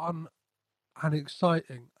fun and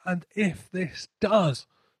exciting, and if this does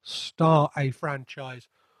start a franchise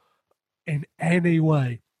in any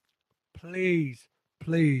way, please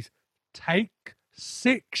take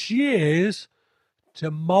 6 years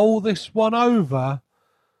to mull this one over,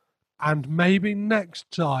 and maybe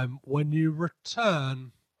next time when you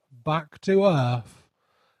return back to Earth,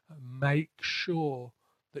 make sure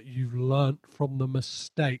that you've learnt from the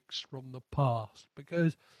mistakes from the past,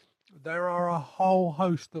 because there are a whole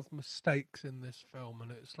host of mistakes in this film,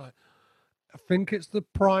 and it's like, I think it's the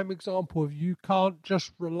prime example of, you can't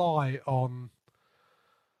just rely on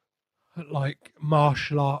like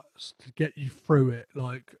martial arts to get you through it.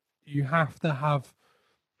 Like, you have to have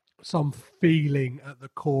some feeling at the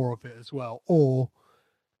core of it as well. Or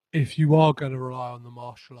if you are going to rely on the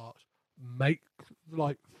martial arts, make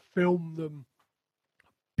like film them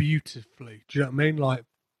beautifully. Do you know what I mean? Like,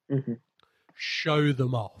 Mhm. show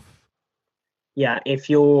them off. Yeah, if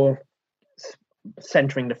you're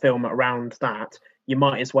centering the film around that, you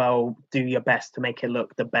might as well do your best to make it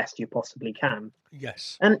look the best you possibly can.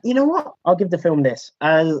 Yes. And you know what? I'll give the film this.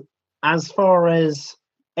 As far as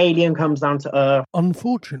Alien comes down to Earth,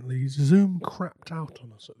 Unfortunately, Zoom crapped out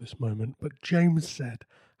on us at this moment, but James said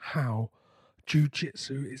how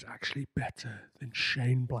Jiu-Jitsu is actually better than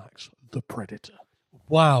Shane Black's The Predator.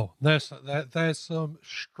 Wow, there's some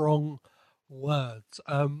strong words.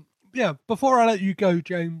 Yeah, before I let you go,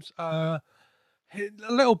 James, a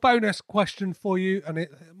little bonus question for you, and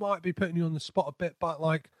it might be putting you on the spot a bit, but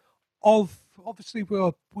like, obviously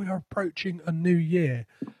we're approaching a new year,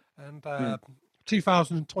 and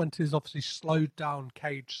 2020 has obviously slowed down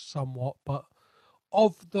Cage somewhat, but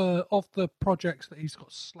of the projects that he's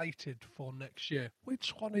got slated for next year,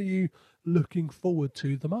 which one are you looking forward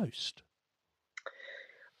to the most?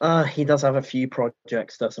 he does have a few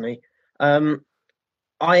projects, doesn't he?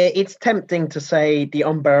 It's tempting to say The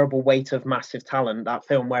Unbearable Weight of Massive Talent, that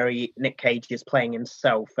film where Nick Cage is playing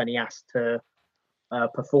himself and he has to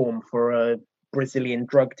perform for a Brazilian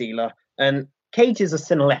drug dealer. And Cage is a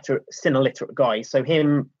cineliterate guy, so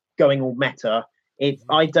him going all meta,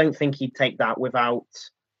 I don't think he'd take that without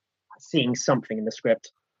seeing something in the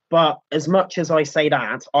script. But as much as I say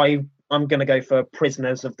that, I'm going to go for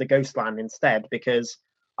Prisoners of the Ghostland instead, because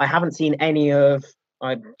I haven't seen any of,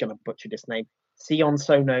 I'm going to butcher this name, Sion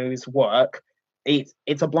Sono's work.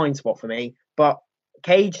 It's a blind spot for me, but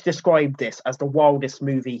Cage described this as the wildest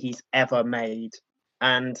movie he's ever made,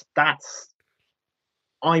 and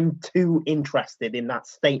I'm too interested in that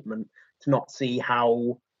statement to not see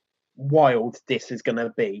how wild this is going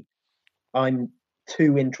to be. I'm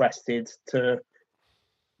too interested to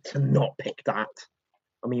not pick that.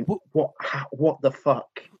 I mean, what the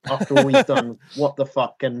fuck? After all he's done, what the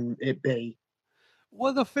fuck can it be?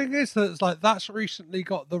 Well, the thing is that it's like, that's recently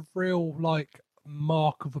got the real like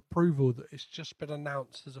mark of approval that it's just been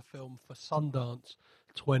announced as a film for Sundance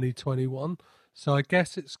 2021. So I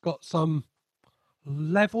guess it's got some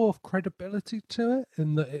level of credibility to it,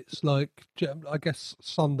 in that it's like, I guess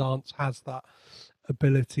Sundance has that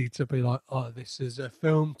ability to be like, oh, this is a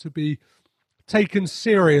film to be taken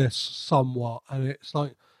serious somewhat, and it's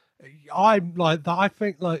like I'm like that. I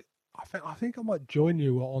think I might join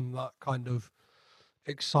you on that kind of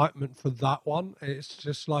excitement for that one. It's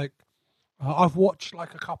just like I've watched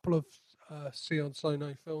like a couple of Sion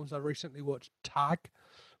Sono films. I recently watched Tag,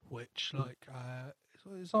 which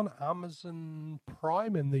is on Amazon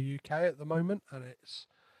Prime in the UK at the moment, and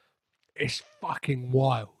it's fucking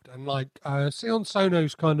wild. And like Sion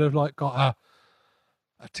Sono's kind of like got a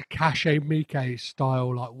Takashi Miike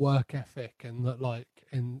style like work ethic, and that like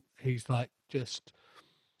he's like just,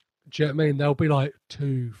 do you know what I mean? There'll be like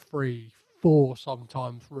 2, 3, 4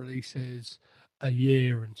 sometimes releases a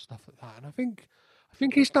year and stuff like that. And I think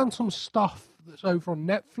he's done some stuff that's over on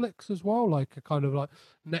Netflix as well, like a kind of like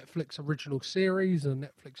Netflix original series and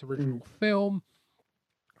Netflix original film.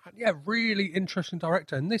 And yeah, really interesting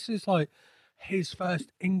director. And this is like his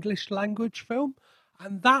first English language film.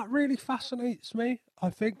 And that really fascinates me. I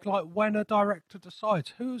think like when a director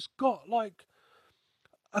decides who's got like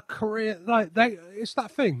a career, like it's that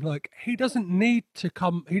thing, like he doesn't need to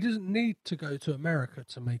go to America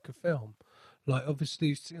to make a film. Like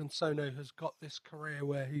obviously Sion Sono has got this career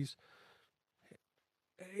where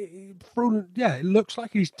it looks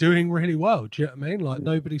like he's doing really well. Do you know what I mean? Like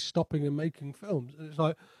nobody's stopping him making films. And it's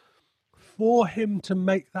like for him to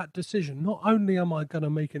make that decision, not only am I going to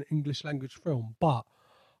make an English language film, but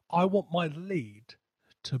I want my lead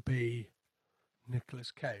to be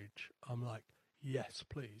Nicolas Cage. I'm like, yes,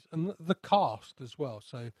 please. And the cast as well.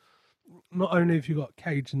 So not only have you got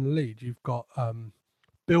Cage in the lead, you've got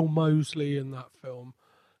Bill Moseley in that film,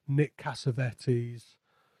 Nick Cassavetes,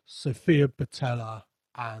 Sophia Boutella,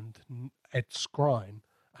 and Ed Skrein.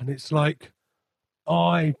 And it's like,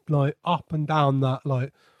 I like up and down that,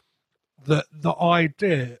 like the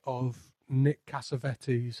idea of Nick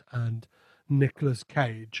Cassavetes and Nicolas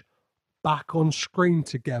Cage back on screen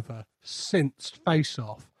together since Face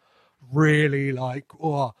Off really like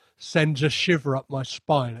sends a shiver up my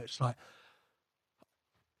spine. It's like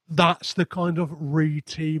that's the kind of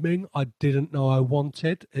re-teaming I didn't know I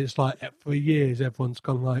wanted. It's like for years everyone's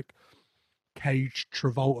gone like Cage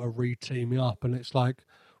Travolta re-teaming up, and it's like,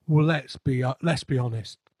 well, let's be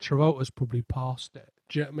honest, Travolta's probably past it.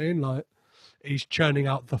 Do you know what I mean? Like he's churning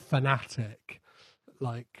out The Fanatic.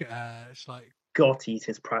 Like it's like Gotti's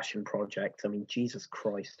his passion project. I mean, Jesus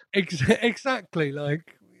Christ. Exactly.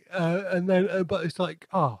 Like and then but it's like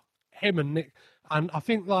him and Nick, and I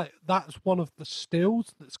think like that's one of the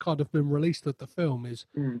stills that's kind of been released of the film is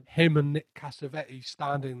him and Nick Cassavetes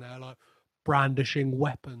standing there like brandishing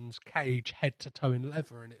weapons, Cage head to toe in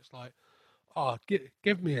leather, and it's like,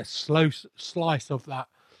 give me a slow slice of that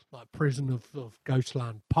like prison of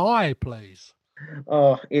Ghostland pie, please.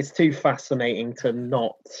 Oh, it's too fascinating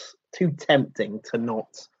too tempting to not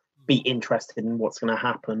be interested in what's going to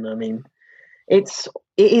happen. I mean, it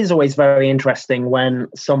is always very interesting when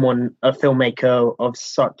a filmmaker of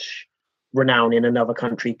such renown in another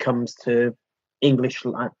country comes to English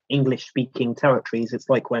speaking territories. It's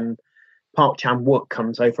like when Park Chan-wook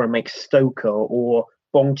comes over and makes Stoker, or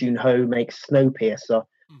Bong Joon-ho makes Snowpiercer.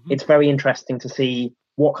 Mm-hmm. It's very interesting to see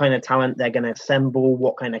what kind of talent they're going to assemble,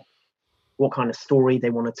 what kind of story they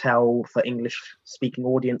want to tell for English-speaking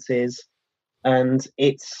audiences. And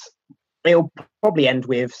it'll probably end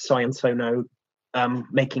with Sion Sono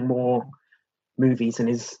making more movies in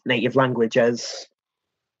his native language as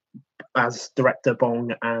director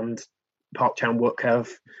Bong and Park Chan-wook have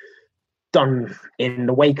done in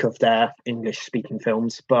the wake of their English-speaking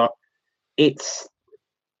films. But it's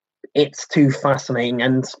too fascinating,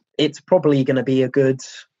 and it's probably going to be a good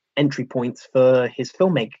entry point for his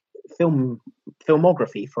filmography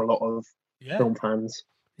for a lot of film fans.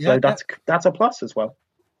 So that's a plus as well.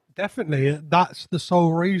 Definitely, that's the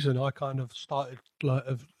sole reason I kind of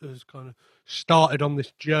started on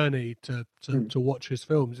this journey to watch his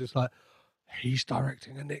films. It's like he's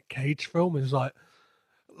directing a Nick Cage film. It's like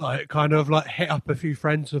kind of like hit up a few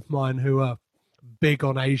friends of mine who are big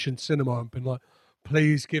on Asian cinema and been like,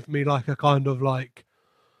 please give me like a kind of like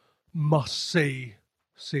must see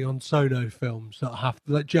Sion Sono films that have,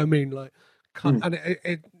 like, do you know what I mean? Like, and and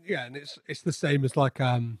it's the same as like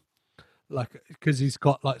because he's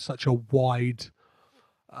got like such a wide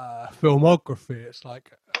filmography. It's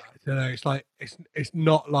like, I don't know, it's like it's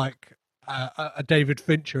not like a David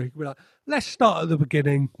Fincher. He could be like, let's start at the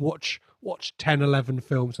beginning, watch 10, 11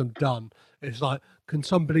 films and done. It's like, can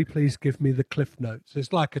somebody please give me the cliff notes?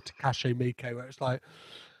 It's like a Takashi Miike where it's like,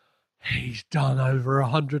 he's done over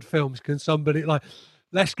 100 films. Can somebody, like,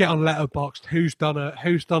 let's get on Letterboxd. Who's done a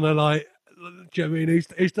like, do you know what I mean?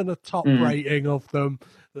 He's done a top rating of them.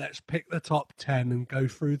 Let's pick the top 10 and go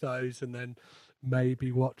through those, and then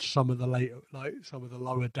maybe watch some of the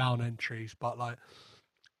lower down entries, but like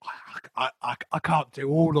I can't do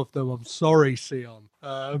all of them. I'm sorry, Sion.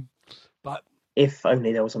 But if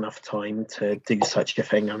only there was enough time to do such a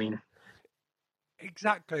thing. I mean,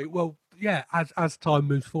 exactly. Well, yeah. As time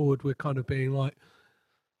moves forward, we're kind of being like,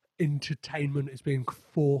 entertainment is being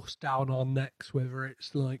forced down our necks. Whether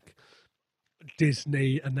it's like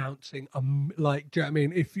Disney announcing, like, do you know what I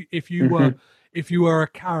mean? If you were a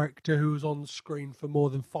character who was on the screen for more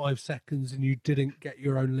than 5 seconds and you didn't get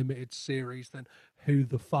your own limited series, then who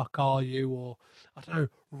the fuck are you? Or I don't know,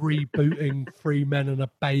 rebooting Three Men and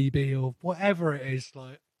a Baby or whatever it is.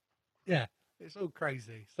 Like, yeah, it's all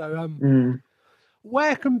crazy. So,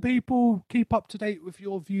 where can people keep up to date with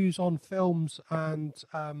your views on films and,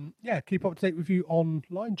 keep up to date with you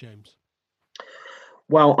online, James?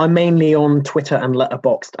 Well, I'm mainly on Twitter and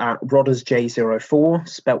Letterboxd at RoddersJ04,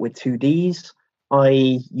 spelt with 2 Ds.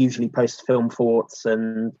 I usually post film thoughts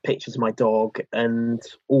and pictures of my dog and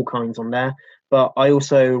all kinds on there. But I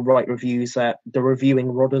also write reviews at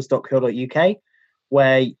thereviewingrodders.co.uk,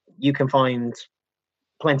 where you can find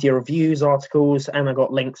plenty of reviews, articles, and I've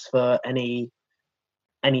got links for any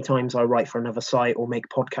times I write for another site or make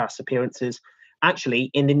podcast appearances.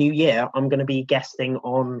 Actually, in the new year, I'm going to be guesting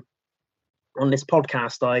on this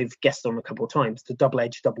podcast I've guested on a couple of times, the Double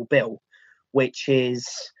Edge Double Bill, which is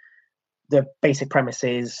the basic premise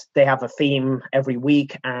is they have a theme every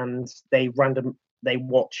week and they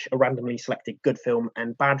watch a randomly selected good film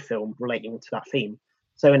and bad film relating to that theme.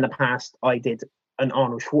 So in the past, I did an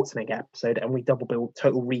Arnold Schwarzenegger episode and we double billed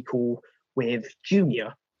Total Recall with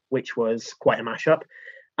Junior, which was quite a mashup.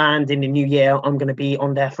 And in the new year, I'm going to be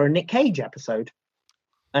on there for a Nick Cage episode.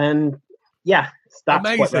 And yeah, that's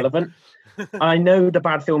amazing. Quite relevant. I know the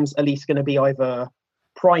bad film's at least going to be either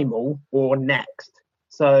Primal or Next.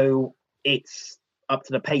 So it's up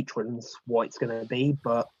to the patrons what it's going to be.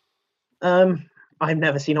 But I've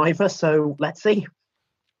never seen either, so let's see.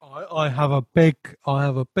 I have a big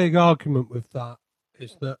argument with that.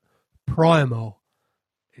 Is that Primal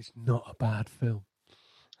is not a bad film.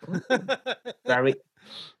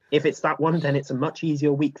 If it's that one, then it's a much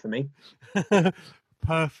easier week for me.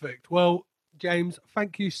 Perfect. Well, James,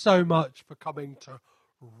 thank you so much for coming to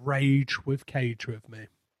Rage with Cage with me.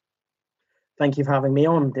 Thank you for having me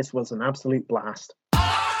on. This was an absolute blast.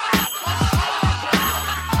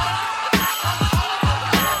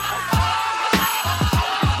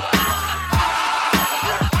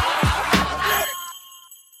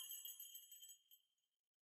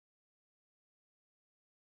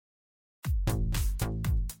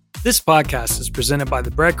 This podcast is presented by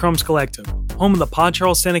the Breadcrumbs Collective, home of the Pod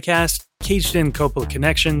Charles Cinecast, Caged In Coppola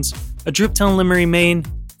Connections, A Driptown Limerick, Maine,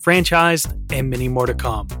 Franchised, and many more to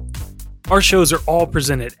come. Our shows are all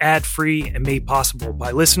presented ad-free and made possible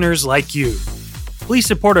by listeners like you. Please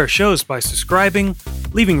support our shows by subscribing,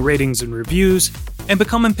 leaving ratings and reviews, and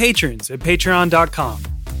becoming patrons at patreon.com.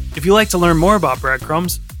 If you'd like to learn more about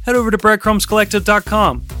Breadcrumbs, head over to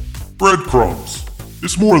breadcrumbscollective.com. Breadcrumbs.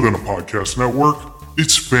 It's more than a podcast network.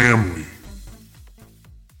 It's family.